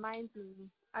actually reminds me,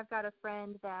 I've got a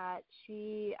friend that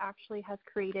she actually has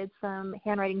created some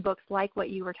handwriting books like what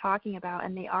you were talking about,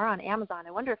 and they are on Amazon.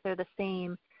 I wonder if they're the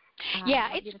same.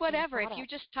 It's whatever. If you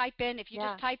just type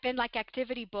in like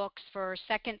activity books for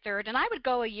second, third, and I would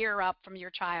go a year up from your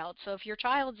child. So if your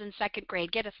child's in second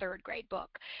grade, get a third grade book,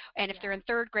 and if they're in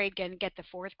third grade, get the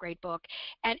fourth grade book.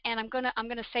 And I'm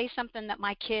gonna say something that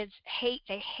my kids hate.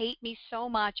 They hate me so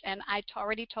much, and I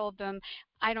already told them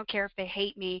I don't care if they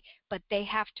hate me, but they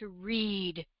have to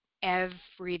read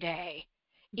every day,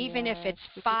 even if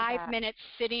it's 5 minutes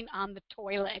sitting on the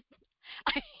toilet.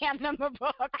 I hand them a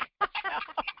book.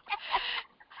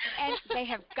 And they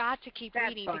have got to keep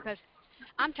reading because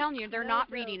I'm telling you, they're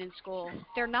not reading in school.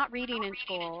 They're not reading in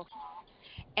school.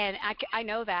 And I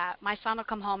know that. My son will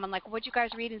come home and like, what'd you guys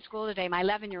read in school today? My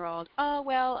 11-year-old. Oh,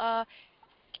 well,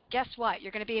 guess what?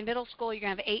 You're going to be in middle school. You're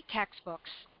going to have 8 textbooks.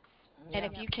 And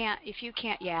if you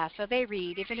can't, so they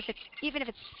read, even if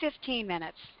it's 15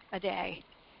 minutes a day.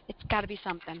 It's got to be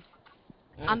something.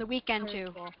 On the weekend,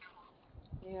 too. Cool.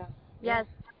 Yeah. Yes,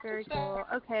 very cool.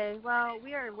 Okay, well,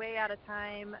 we are way out of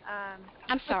time.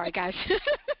 I'm sorry, guys.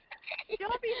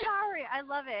 Don't be sorry. I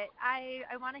love it. I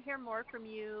want to hear more from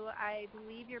you. I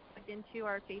believe you're plugged into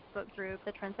our Facebook group,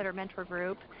 the Trendsetter Mentor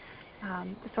Group,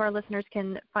 so our listeners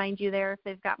can find you there if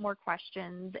they've got more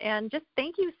questions. And just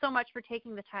thank you so much for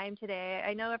taking the time today.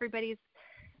 I know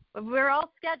we're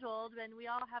all scheduled, and we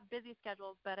all have busy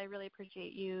schedules, but I really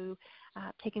appreciate you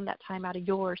taking that time out of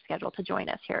your schedule to join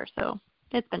us here. So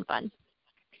it's been fun.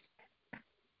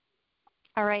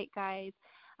 All right, guys.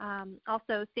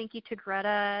 Also, thank you to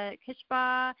Greta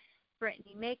Kishba,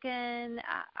 Brittany Macon,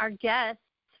 our guests,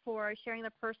 for sharing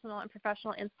their personal and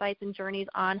professional insights and journeys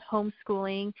on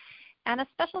homeschooling. And a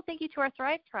special thank you to our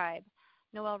Thrive Tribe,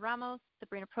 Noelle Ramos,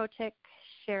 Sabrina Protic,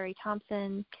 Sherry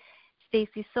Thompson,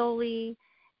 Stacy Solie,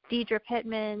 Deidre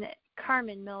Pittman,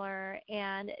 Carmen Miller,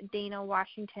 and Dana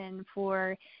Washington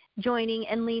for joining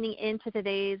and leaning into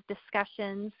today's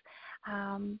discussions.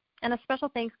 And a special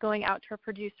thanks going out to our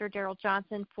producer, Daryl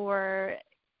Johnson, for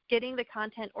getting the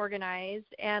content organized,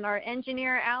 and our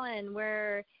engineer, Alan,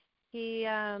 where he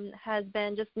has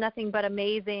been just nothing but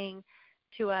amazing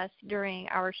to us during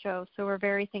our show. So we're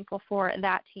very thankful for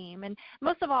that team. And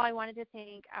most of all, I wanted to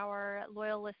thank our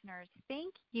loyal listeners.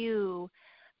 Thank you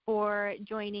for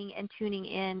joining and tuning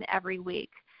in every week.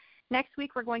 Next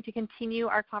week, we're going to continue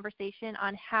our conversation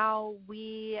on how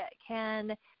we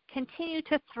can continue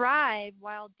to thrive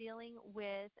while dealing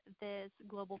with this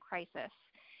global crisis.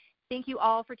 Thank you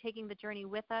all for taking the journey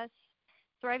with us.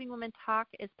 Thriving Women Talk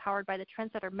is powered by the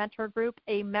Trendsetter Mentor Group,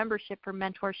 a membership for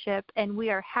mentorship, and we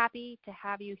are happy to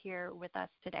have you here with us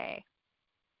today.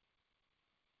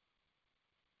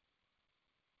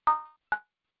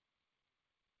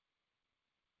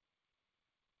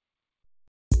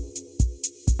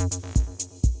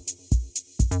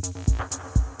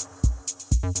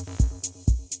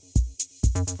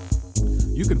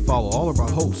 You can follow all of our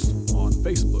hosts on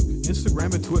Facebook,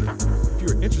 Instagram, and Twitter. If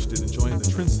you're interested in joining the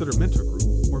Trendsetter Mentor Group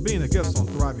or being a guest on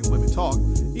Thriving Women Talk,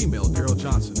 email Daryl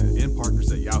Johnson at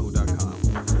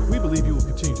npartners@yahoo.com. We believe you will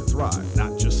continue to thrive,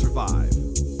 not just survive.